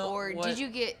marriage? No, or did you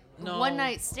get one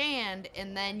night stand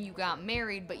and then you got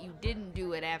married, but you didn't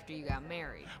do it after you got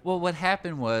married? Well, what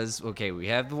happened was, okay, we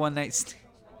have the one night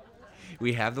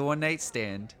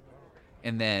stand,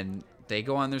 and then they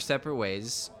go on their separate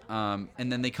ways, and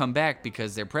then they come back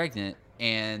because they're pregnant,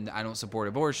 and I don't support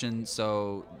abortion,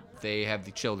 so they have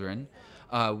the children.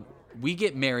 we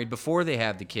get married before they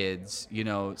have the kids,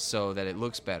 so that it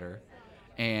looks better.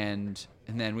 And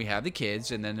then we have the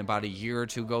kids, and then about a year or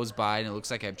two goes by, and it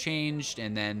looks like I've changed,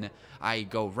 and then I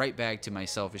go right back to my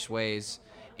selfish ways,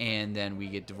 and then we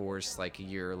get divorced like a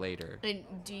year later. And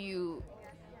do you?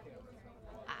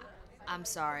 I'm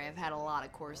sorry, I've had a lot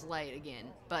of Coors Light again,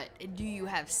 but do you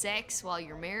have sex while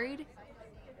you're married?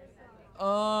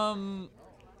 I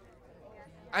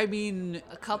mean,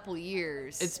 A couple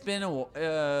years. it's been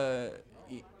I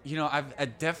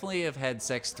definitely have had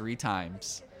sex 3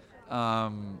 times.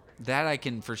 That I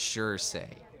can for sure say.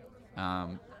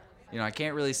 I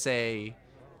can't really say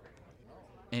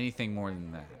anything more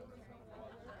than that.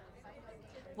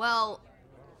 Well,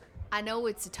 I know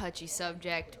it's a touchy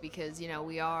subject because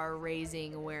we are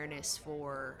raising awareness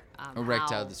for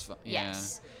Erectile how- dysfunction.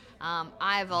 Yes.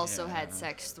 I've also Yeah. had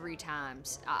sex 3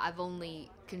 times. I've only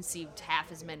conceived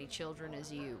half as many children as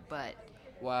you, but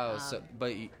Wow.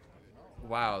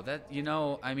 Wow. That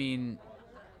I mean,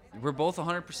 we're both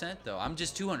 100% though. I'm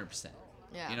just 200%.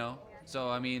 yeah. So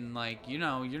I mean, like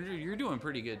you're doing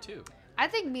pretty good too. I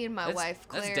think me and my That's, wife,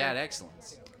 Claire, that's dad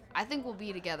excellence. I think we'll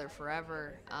be together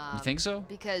forever. You think so?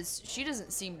 Because she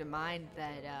doesn't seem to mind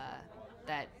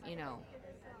that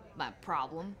my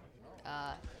problem.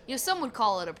 Some would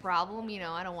call it a problem.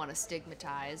 I don't want to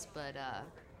stigmatize, but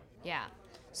yeah.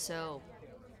 So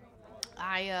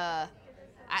I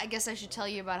guess I should tell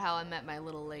you about how I met my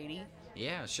little lady.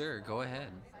 Yeah, sure. Go ahead.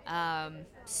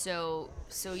 So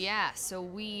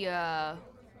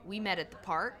we met at the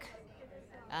park.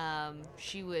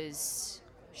 She was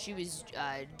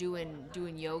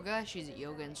doing yoga. She's a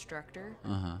yoga instructor.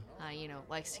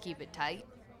 Likes to keep it tight.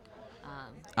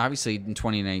 Obviously, in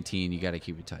 2019, you got to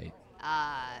keep it tight.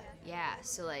 Yeah.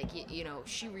 So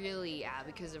she really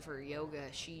because of her yoga,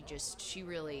 she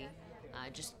really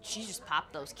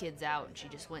popped those kids out, and she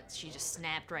just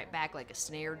snapped right back like a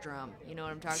snare drum. You know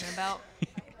what I'm talking about?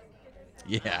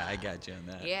 Yeah, I got you on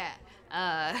that. Yeah.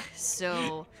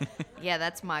 So, yeah,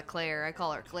 that's my Claire. I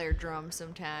call her Claire Drum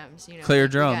sometimes. Claire we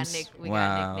Drums. We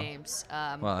Wow. got nicknames.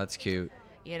 Wow, that's cute.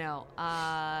 Yeah,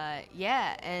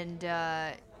 and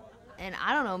I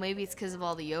don't know. Maybe it's because of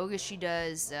all the yoga she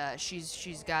does.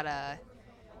 She's got a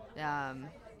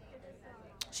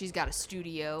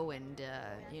studio, and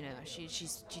she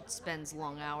spends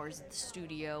long hours at the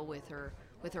studio with her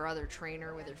other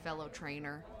trainer, with her fellow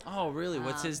trainer. Oh, really?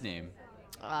 What's his name?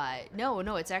 No,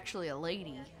 it's actually a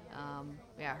lady.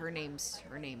 Yeah, her name's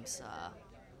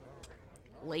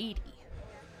Lady.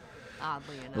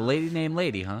 Oddly enough. The lady named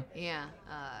Lady, huh? Yeah.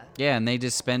 Yeah, and they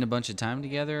just spend a bunch of time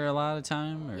together a lot of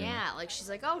time? Or? Yeah, like she's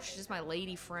like, oh, she's just my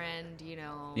lady friend,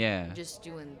 Yeah. just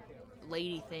doing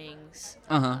lady things.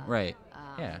 Uh-huh, right.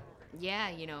 Yeah. Yeah,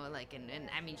 and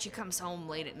I mean, she comes home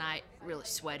late at night, really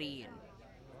sweaty and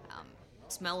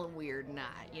smelling weird, and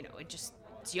it's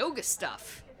yoga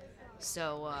stuff.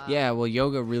 So Yeah, well,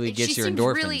 yoga really and gets she your seems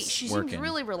endorphins she working. seems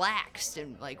really relaxed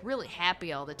and really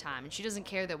happy all the time, and she doesn't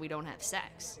care that we don't have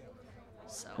sex.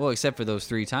 So Well, except for those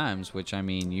 3 times, which I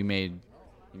mean, you made.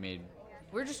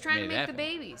 we're just trying to made it make the happen.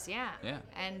 babies, yeah. Yeah.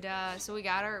 And so we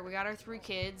got our 3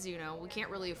 kids. We can't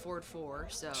really afford 4,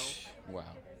 so Wow.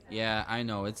 Yeah, I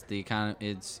know it's the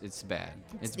it's bad.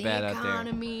 It's the bad out there.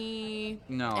 economy.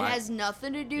 No, it I- has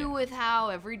nothing to do with how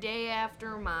every day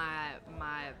after my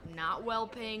not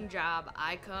well-paying job,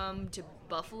 I come to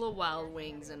Buffalo Wild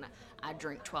Wings and I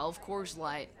drink 12 Coors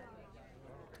Light,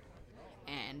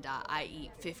 and I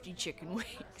eat 50 chicken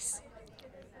wings.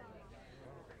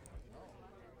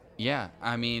 Yeah,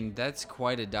 I mean, that's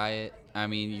quite a diet. I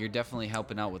mean, you're definitely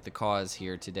helping out with the cause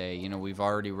here today. We've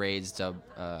already raised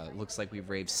looks like we've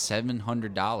raised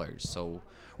 $700, so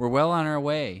we're well on our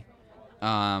way.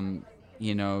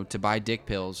 To buy dick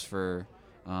pills for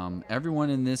everyone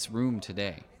in this room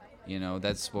today.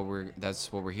 That's what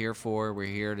we're here for. We're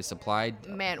here to supply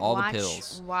Man, all watch, the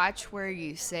pills. watch where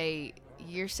you say.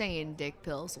 You're saying dick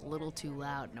pills a little too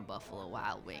loud in a Buffalo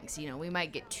Wild Wings. We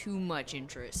might get too much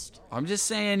interest. I'm just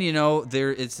saying,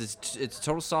 it's a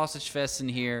total sausage fest in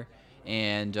here,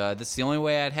 and that's the only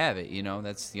way I'd have it.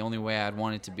 That's the only way I'd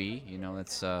want it to be.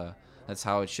 That's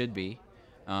how it should be.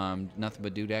 Nothing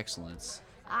but dude excellence.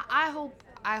 I hope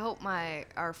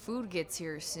our food gets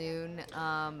here soon.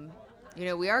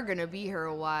 We are gonna be here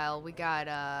a while. We got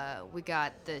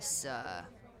this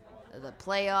the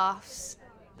playoffs.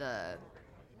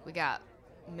 We got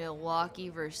Milwaukee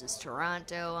versus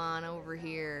Toronto on over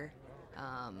here.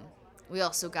 We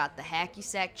also got the Hacky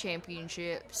Sack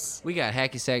Championships. We got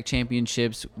Hacky Sack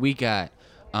Championships. We got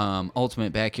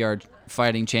Ultimate Backyard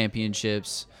Fighting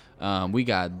Championships. We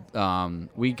got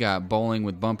Bowling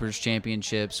with Bumpers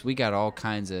Championships. We got all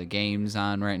kinds of games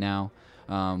on right now.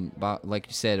 about, like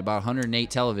you said, about 108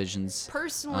 televisions.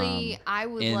 Personally, I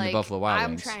would in the like. Buffalo Wild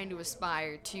I'm Wings. trying to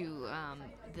aspire to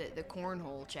the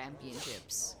cornhole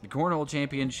championships. The cornhole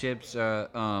championships. Right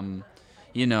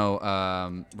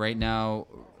now,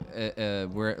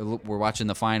 we're watching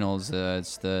the finals.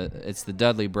 It's the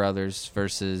Dudley brothers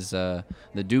versus the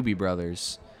Doobie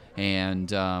brothers,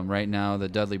 and right now the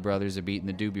Dudley brothers are beating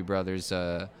the Doobie brothers.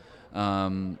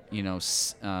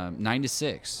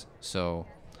 9-6. So.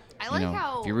 I like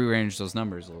how if you rearrange those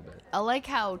numbers a little bit. I like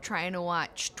how trying to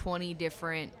watch 20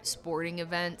 different sporting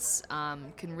events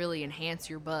can really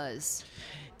enhance your buzz.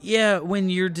 Yeah,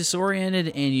 when you're disoriented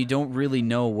and you don't really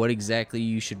know what exactly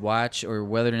you should watch or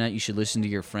whether or not you should listen to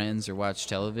your friends or watch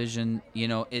television,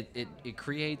 it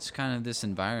creates kind of this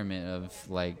environment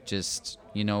of like just,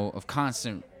 of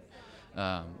constant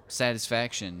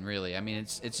satisfaction, really. I mean,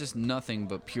 it's just nothing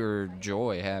but pure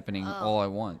joy happening all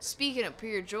at once. Speaking of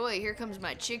pure joy, here comes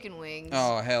my chicken wings.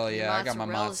 Oh, hell and yeah. I got my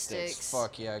mozzarella mod sticks. sticks.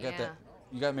 Fuck yeah. I got that.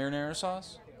 You got marinara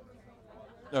sauce?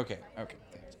 Okay.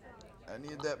 Thanks. I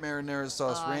need that marinara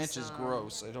sauce. Ranch is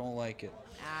gross. I don't like it.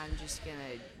 I'm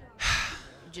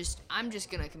just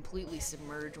gonna completely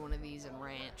submerge one of these in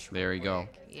ranch. There you go.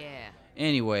 Yeah.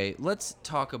 Anyway, let's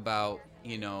talk about,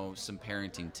 some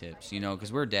parenting tips,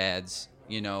 because we're dads,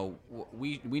 we know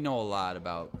a lot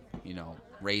about,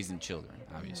 raising children,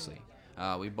 obviously.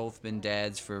 We've both been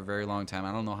dads for a very long time.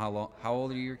 I don't know how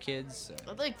old are your kids?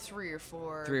 Like 3 or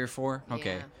 4. 3 or 4?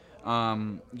 Okay.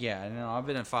 Yeah. I know. I've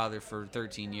been a father for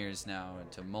 13 years now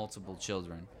to multiple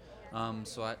children.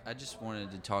 So I just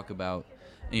wanted to talk about,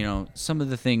 some of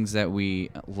the things that we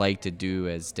like to do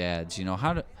as dads.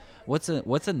 What's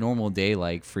a normal day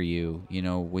like for you,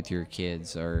 with your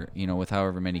kids or, with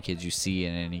however many kids you see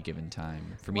at any given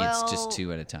time? For me, it's just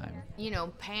 2 at a time.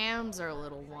 Pam's our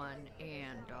little one,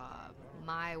 and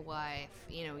my wife,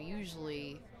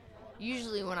 usually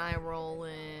when I roll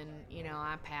in,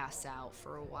 I pass out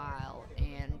for a while,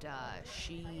 and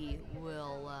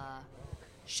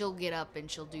she'll get up and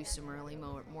she'll do some early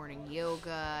morning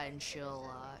yoga, and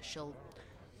she'll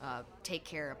take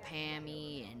care of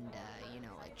Pammy and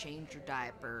like change her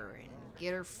diaper and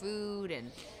get her food,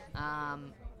 and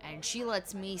she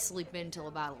lets me sleep in till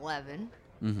about 11.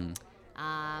 Mm-hmm.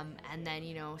 And then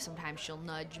sometimes she'll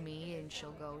nudge me and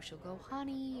she'll go,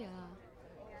 honey,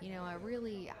 I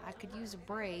could use a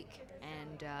break,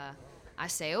 and I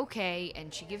say okay,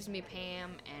 and she gives me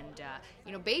Pam,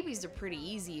 and babies are pretty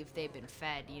easy if they've been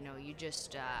fed. I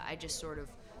just sort of,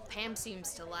 Pam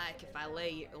seems to like if I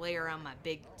lay her on my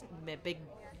big, you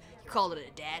called it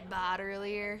a dad bod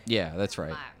earlier. Yeah, that's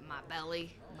right. My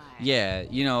belly. Yeah,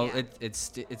 it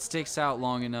sticks out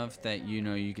long enough that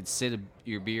you could sit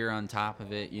your beer on top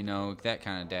of it, that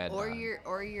kind of dad bod.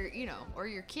 Or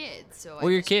your kids.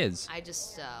 So kids. I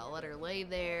just let her lay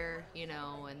there,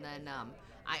 and then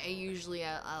I usually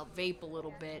I'll vape a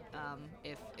little bit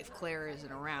if Claire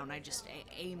isn't around. I just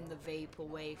aim the vape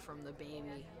away from the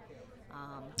baby.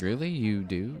 Really? You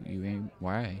do? You aim?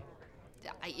 Why?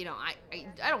 I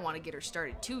don't want to get her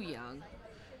started too young.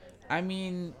 I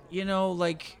mean,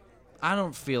 I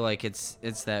don't feel like it's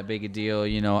that big a deal.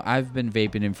 I've been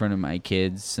vaping in front of my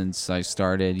kids since I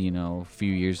started, a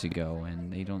few years ago,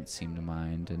 and they don't seem to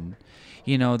mind. And,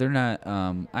 they're not,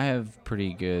 I have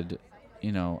pretty good,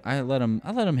 I let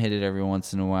them hit it every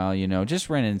once in a while, just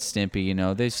Ren and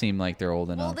Stimpy, they seem like they're old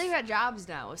enough. Well, they got jobs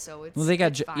now, so it's, they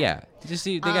got, fine. Yeah, just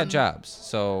see, they got jobs,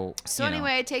 so. So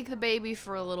anyway, I take the baby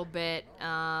for a little bit,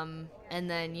 and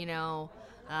then,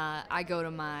 I go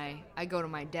to my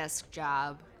desk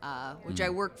job, which I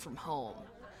work from home.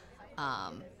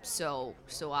 So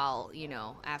I'll,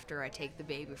 after I take the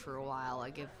baby for a while, I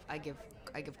give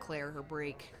Claire her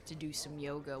break to do some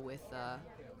yoga with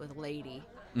Lady.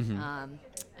 Mm-hmm. And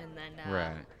then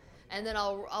right. And then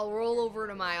I'll roll over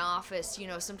to my office.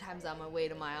 Sometimes on my way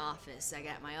to my office, I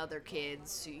got my other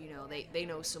kids who, they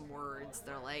know some words.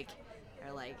 They're like,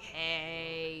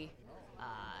 hey.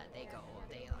 They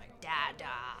like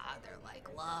dada. They're like,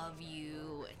 love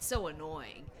you. It's so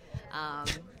annoying.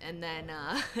 And then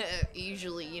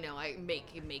usually, I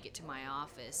make it to my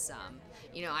office.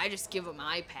 I just give them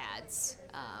iPads,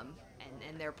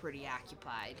 and they're pretty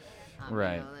occupied.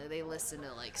 Right. They listen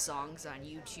to like songs on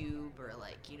YouTube or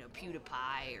like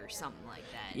PewDiePie or something like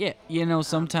that. Yeah,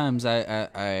 sometimes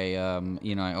I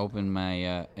open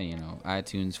my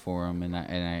iTunes for them and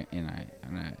I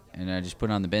just put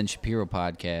on the Ben Shapiro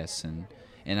podcast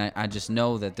and I just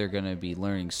know that they're gonna be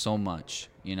learning so much,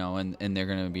 and they're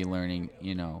gonna be learning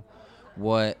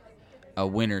what a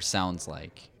winner sounds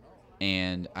like.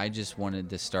 And I just wanted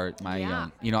to start my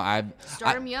young.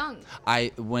 Start them young.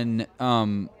 When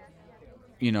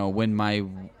my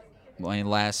my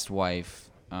last wife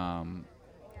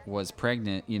was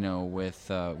pregnant, with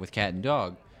cat and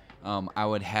dog, I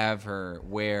would have her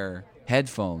wear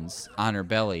headphones on her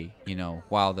belly,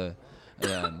 while the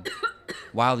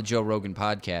while the Joe Rogan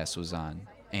podcast was on.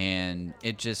 And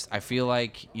I feel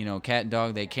like, cat and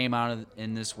dog, they came out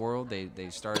in this world. They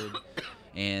started,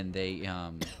 and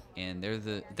they're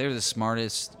the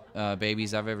smartest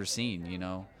babies I've ever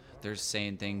seen. They're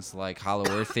saying things like Hollow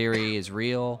Earth theory is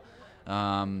real.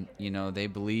 They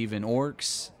believe in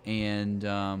orcs,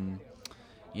 and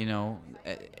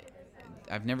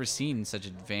I've never seen such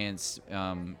advanced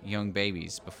young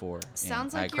babies before.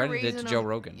 Sounds and like I you're credit it to Joe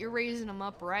Rogan. You're raising them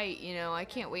up right. I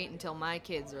can't wait until my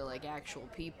kids are like actual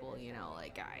people.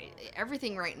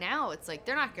 Everything right now, it's like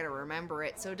they're not gonna remember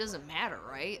it, so it doesn't matter,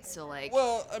 right? So like,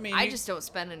 well, I mean, I just don't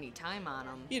spend any time on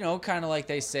them. Kind of like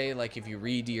they say, like if you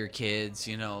read to your kids,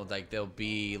 like they'll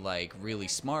be like really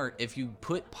smart. If you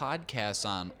put podcasts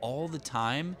on all the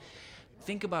time,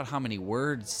 think about how many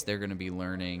words they're going to be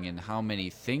learning and how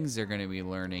many things they're going to be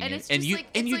learning. And it's just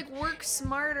like work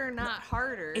smarter, not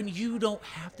harder. And you don't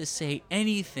have to say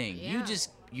anything. Yeah.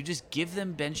 You just give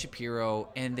them Ben Shapiro,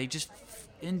 and they just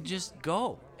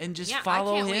go and just yeah,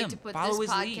 follow him. I can't wait to put follow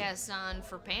this his lead. podcast on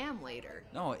for Pam later.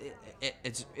 No,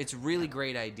 it's a really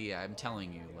great idea. I'm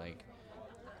telling you, like,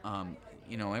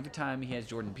 every time he has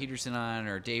Jordan Peterson on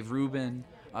or Dave Rubin.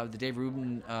 The Dave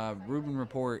Rubin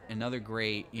Report, another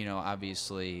great,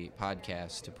 obviously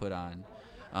podcast to put on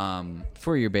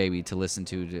for your baby to listen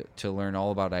to learn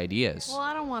all about ideas. Well,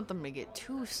 I don't want them to get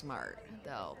too smart,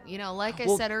 though. Like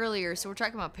I said earlier, so we're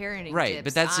talking about parenting right,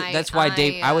 tips. but that's why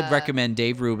I would recommend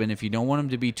Dave Rubin if you don't want him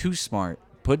to be too smart.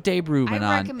 Put Dave Rubin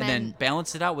on, and then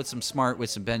balance it out with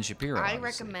some Ben Shapiro. I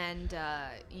obviously. recommend,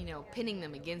 pinning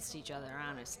them against each other,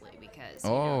 honestly, because.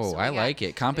 I like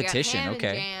it. Competition, Ham okay.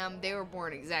 And Jam, they were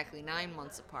born exactly 9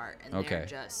 months apart, and they're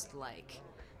just like,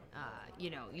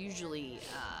 usually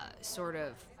sort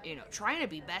of, trying to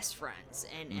be best friends,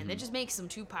 and it just makes them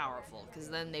too powerful, because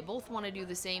then they both want to do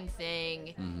the same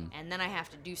thing, and then I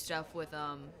have to do stuff with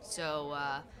them. So.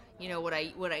 What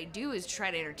I do is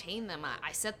try to entertain them.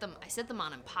 I set them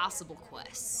on impossible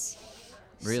quests.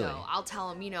 Really? So I'll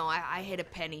tell them, I hid a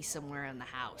penny somewhere in the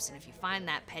house, and if you find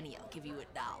that penny, I'll give you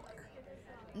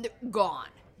 $1. Gone.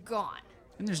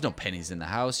 And there's no pennies in the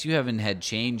house. You haven't had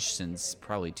change since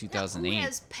probably 2008. Who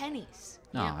has pennies?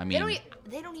 No, I mean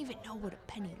they don't even know what a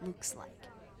penny looks like.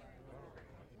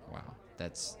 Wow,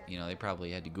 that's they probably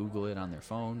had to Google it on their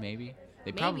phone, maybe. They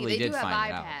Maybe probably they did do have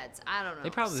find iPads. it out. I don't know. They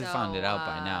probably found it out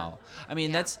by now. I mean,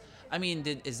 yeah.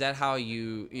 is that how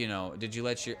you, did you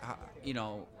let your,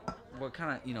 what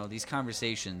kind of, these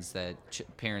conversations that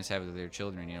parents have with their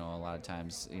children, a lot of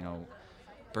times,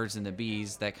 birds and the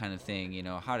bees, that kind of thing,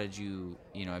 how did you,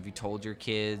 have you told your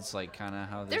kids, like, kind of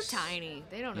how this... They're tiny.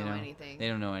 They don't know anything. They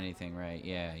don't know anything, right?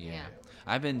 Yeah.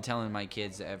 I've been telling my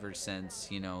kids ever since,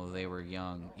 they were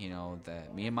young,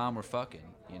 that me and mom were fucking,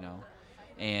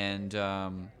 and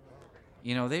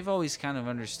they've always kind of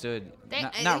understood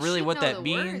not really what that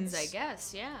means, words, I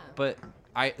guess. Yeah,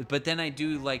 but then I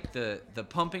do like the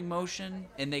pumping motion,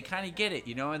 and they kind of get it,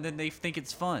 and then they think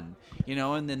it's fun,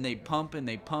 and then they pump and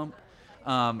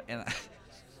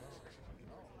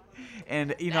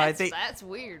I think that's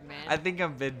weird, man. I think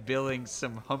I've been building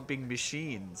some humping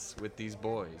machines with these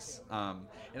boys,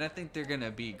 and I think they're gonna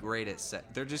be great at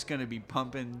they're just gonna be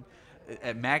pumping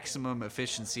at maximum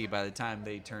efficiency by the time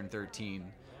they turn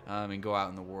 13, and go out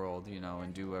in the world,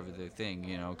 and do every their thing,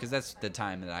 because that's the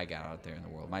time that I got out there in the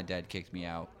world. My dad kicked me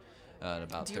out at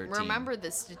about 13. Remember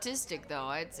the statistic, though?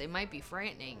 It might be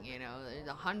frightening.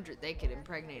 100, they could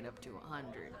impregnate up to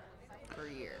 100 per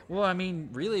year. Well, I mean,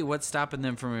 really, what's stopping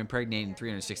them from impregnating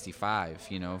 365?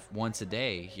 Once a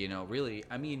day. Really,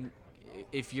 I mean,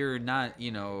 if you're not,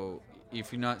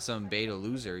 if you're not some beta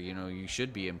loser, you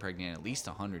should be impregnating at least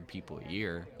 100 people a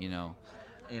year,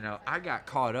 I got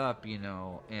caught up,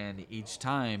 and each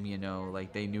time,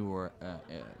 like they knew where,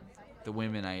 the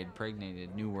women I had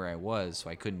impregnated knew where I was, so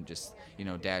I couldn't just,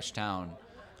 dash town.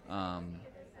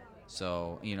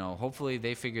 So, hopefully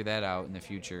they figure that out in the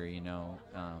future,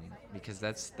 because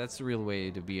that's the real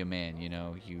way to be a man,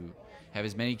 you have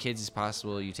as many kids as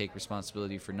possible, you take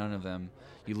responsibility for none of them,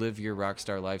 you live your rock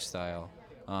star lifestyle.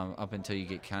 Up until you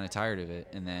get kind of tired of it,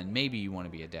 and then maybe you want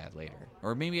to be a dad later,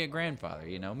 or maybe a grandfather.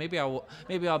 Maybe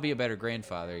I'll be a better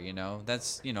grandfather.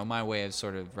 That's my way of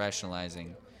sort of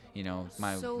rationalizing,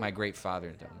 my great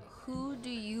fatherdom. Who do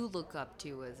you look up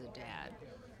to as a dad?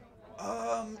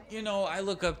 I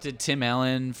look up to Tim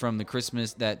Allen from the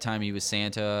Christmas, that time he was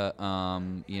Santa.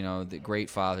 The great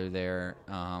father there.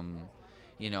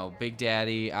 Big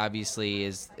Daddy obviously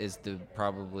is the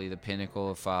probably the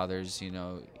pinnacle of fathers. He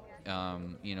taught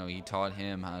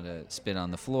him how to spit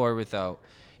on the floor without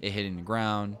it hitting the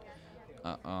ground.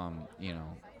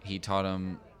 He taught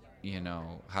him,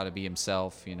 how to be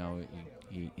himself. He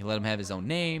let him have his own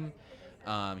name.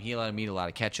 He let him eat a lot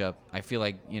of ketchup. I feel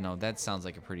like, that sounds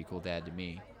like a pretty cool dad to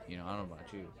me. I don't know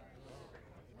about you.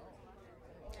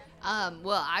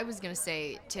 Well, I was gonna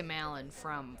say Tim Allen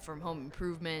from Home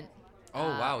Improvement. Oh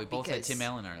wow, we both had Tim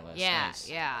Allen on our list. Yeah, Nice.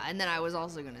 yeah, and then I was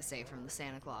also gonna say from the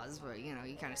Santa Claus, but you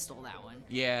kind of stole that one.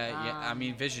 Yeah. I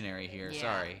mean, visionary here. Yeah,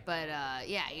 Sorry. but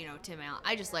Tim Allen.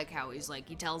 I just like how he's like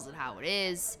he tells it how it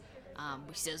is.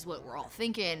 He says what we're all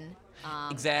thinking.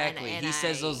 Exactly. He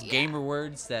says those gamer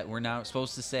words that we're not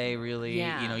supposed to say. Really.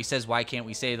 Yeah. He says, "Why can't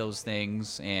we say those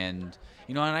things?" And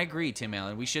and I agree, Tim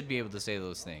Allen. We should be able to say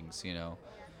those things.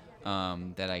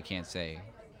 That I can't say.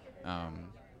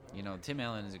 Tim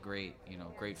Allen is a great,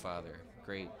 great father,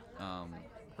 great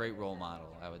role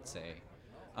model, I would say.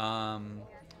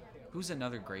 Who's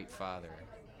another great father?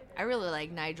 I really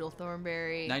like Nigel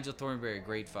Thornberry. Nigel Thornberry,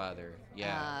 great father.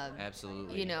 Yeah,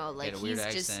 absolutely. He had a weird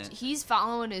accent. He's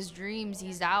following his dreams.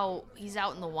 He's out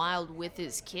in the wild with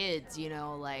his kids,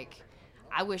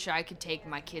 I wish I could take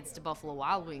my kids to Buffalo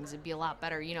Wild Wings. It'd be a lot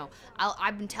better.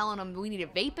 I've been telling them we need a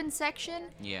vaping section,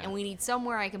 and we need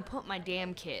somewhere I can put my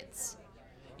damn kids.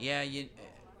 Yeah,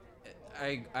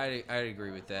 I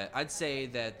agree with that. I'd say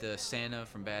that the Santa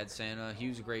from Bad Santa, he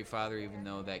was a great father, even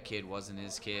though that kid wasn't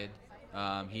his kid.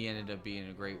 He ended up being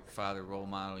a great father role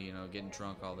model, getting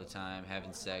drunk all the time,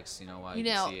 having sex, while you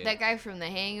can see it. That guy from The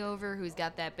Hangover who's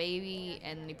got that baby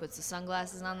and then he puts the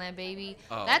sunglasses on that baby.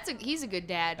 Oh. He's a good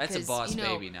dad. That's a boss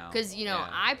baby now. Because,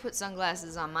 I put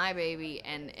sunglasses on my baby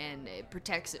and it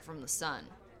protects it from the sun.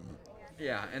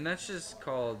 Yeah, and that's just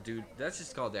called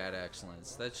dad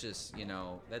excellence. That's just,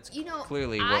 that's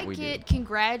clearly what we do. I get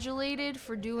congratulated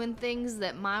for doing things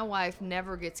that my wife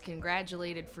never gets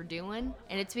congratulated for doing,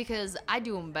 and it's because I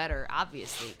do them better,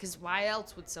 obviously, because why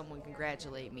else would someone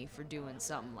congratulate me for doing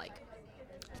something like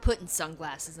putting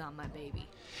sunglasses on my baby?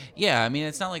 Yeah, I mean,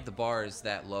 it's not like the bar is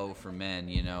that low for men,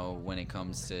 when it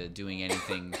comes to doing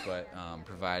anything but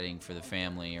providing for the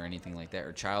family or anything like that,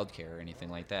 or childcare or anything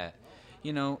like that.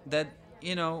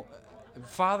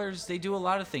 Fathers, they do a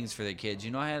lot of things for their kids.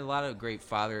 I had a lot of great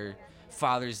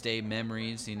Father's Day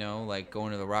memories, like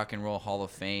going to the Rock and Roll Hall of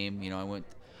Fame.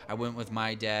 I went with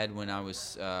my dad when I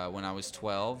was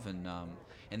 12,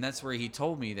 and that's where he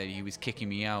told me that he was kicking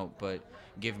me out, but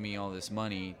giving me all this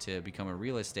money to become a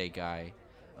real estate guy.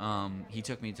 He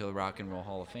took me to the Rock and Roll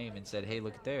Hall of Fame and said, "Hey,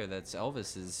 look at there. That's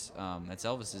Elvis's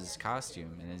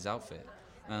costume and his outfit.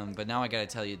 But now I got to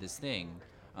tell you this thing."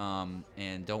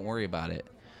 And don't worry about it.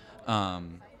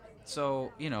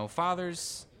 So,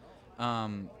 fathers,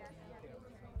 my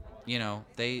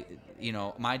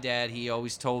dad, he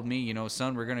always told me,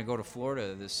 son, we're going to go to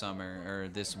Florida this summer or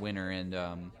this winter. And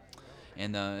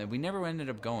we never ended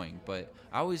up going, but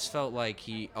I always felt like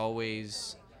he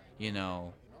always, it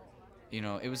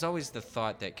was always the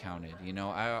thought that counted.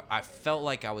 I felt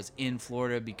like I was in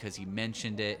Florida because he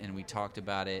mentioned it and we talked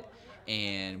about it,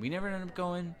 and we never ended up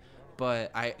going.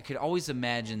 But I could always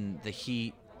imagine the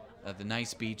heat, the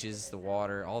nice beaches, the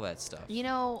water, all that stuff.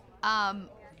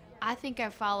 I think I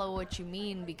follow what you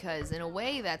mean because in a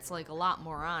way that's like a lot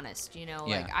more honest.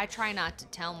 Like I try not to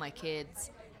tell my kids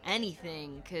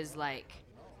anything because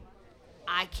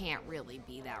I can't really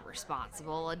be that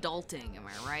responsible adulting. Am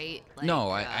I right? No,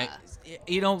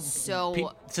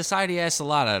 society asks a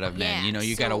lot out of men.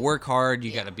 You got to work hard.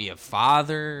 You got to be a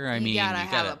father. You gotta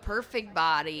have a perfect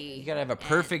body. You got to have a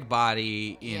perfect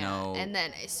body. And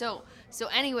then so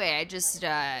anyway, I just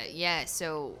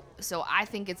so I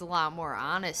think it's a lot more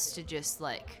honest to just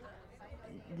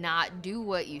not do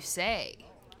what you say.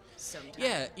 Sometimes.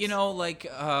 Yeah,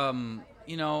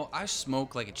 I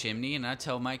smoke like a chimney, and I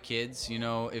tell my kids,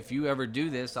 if you ever do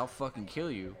this, I'll fucking kill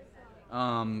you.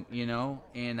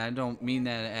 And I don't mean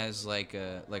that as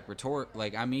retort.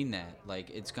 I mean that,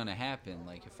 it's gonna happen.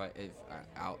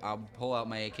 I'll pull out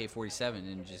my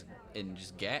AK-47 and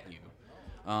just gat you,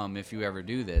 if you ever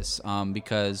do this,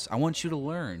 because I want you to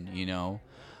learn.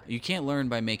 You can't learn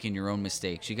by making your own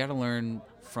mistakes. You got to learn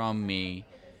from me,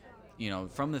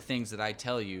 from the things that I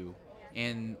tell you.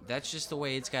 And that's just the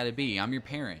way it's got to be. I'm your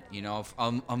parent,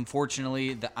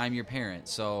 unfortunately, I'm your parent.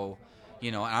 So, I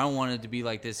don't want it to be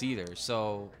like this either.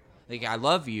 So, I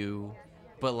love you,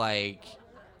 but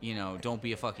don't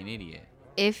be a fucking idiot.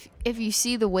 If you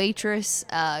see the waitress,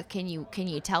 can you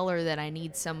tell her that I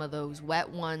need some of those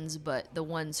wet ones, but the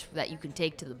ones that you can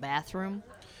take to the bathroom?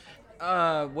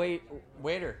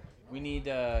 Waiter. We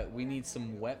need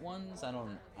some wet ones.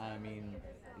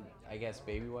 I guess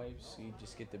baby wipes. You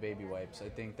just get the baby wipes. I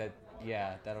think that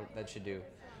that should do.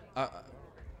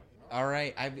 All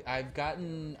right. I've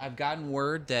gotten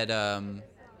word that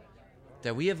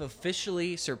that we have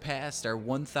officially surpassed our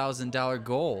 $1,000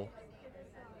 goal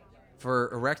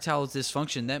for erectile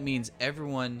dysfunction. That means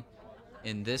everyone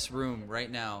in this room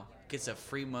right now gets a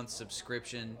free month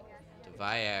subscription to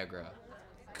Viagra.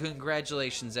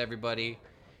 Congratulations, everybody.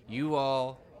 You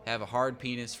all have a hard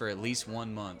penis for at least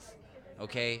 1 month.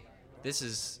 Okay? This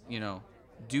is,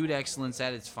 dude excellence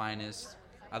at its finest.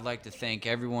 I'd like to thank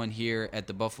everyone here at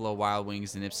the Buffalo Wild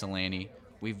Wings in Ypsilanti.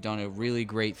 We've done a really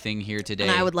great thing here today.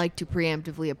 And I would like to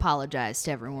preemptively apologize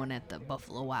to everyone at the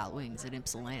Buffalo Wild Wings in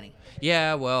Ypsilanti.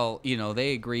 Yeah, well,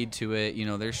 they agreed to it.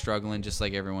 They're struggling just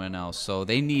like everyone else. So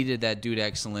they needed that dude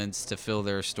excellence to fill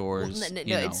their stores. Well,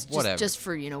 it's whatever. just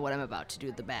for, what I'm about to do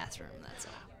at the bathroom. That's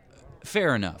all.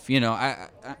 Fair enough. I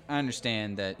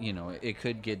understand that, it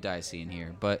could get dicey in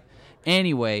here. But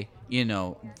anyway,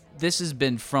 this has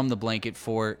been From the Blanket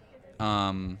Fort.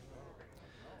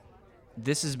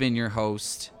 This has been your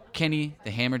host, Kenny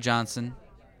the Hammer Johnson,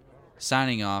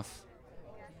 signing off.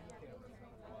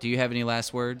 Do you have any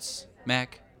last words,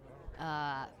 Mac?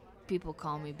 People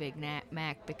call me Big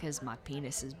Mac because my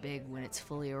penis is big when it's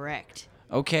fully erect.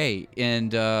 Okay,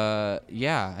 and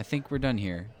I think we're done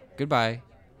here. Goodbye.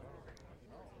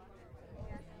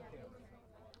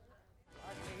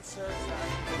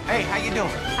 Hey, how you doing?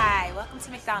 Hi, welcome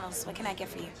to McDonald's. What can I get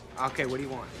for you? Okay, what do you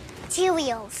want?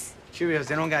 Cheerios. Cheerios.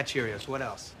 They don't got Cheerios. What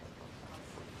else?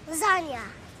 Lasagna.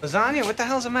 Lasagna? What the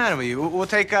hell's the matter with you? We'll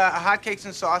take hotcakes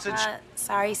and sausage.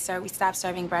 Sorry, sir. We stopped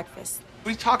serving breakfast. What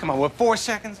are you talking about? We're 4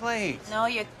 seconds late. No,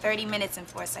 you're 30 minutes and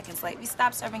 4 seconds late. We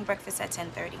stopped serving breakfast at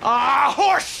 10:30. Ah,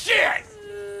 horse shit!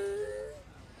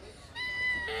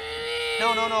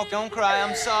 No. Don't cry.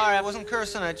 I'm sorry. I wasn't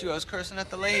cursing at you. I was cursing at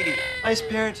the lady. Nice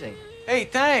parenting. Hey,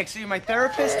 thanks. You're my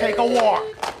therapist. Take a walk.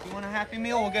 You want a Happy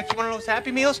Meal? We'll get you one of those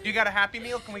Happy Meals. You got a Happy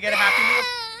Meal? Can we get a Happy Meal?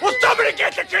 Will somebody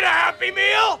get the kid a Happy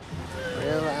Meal?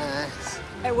 Relax.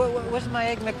 Hey, what's my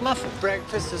Egg McMuffin?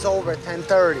 Breakfast is over at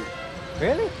 10:30.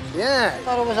 Really? Yeah. I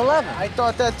thought it was 11. I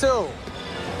thought that too.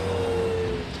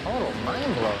 Total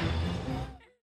mind blow.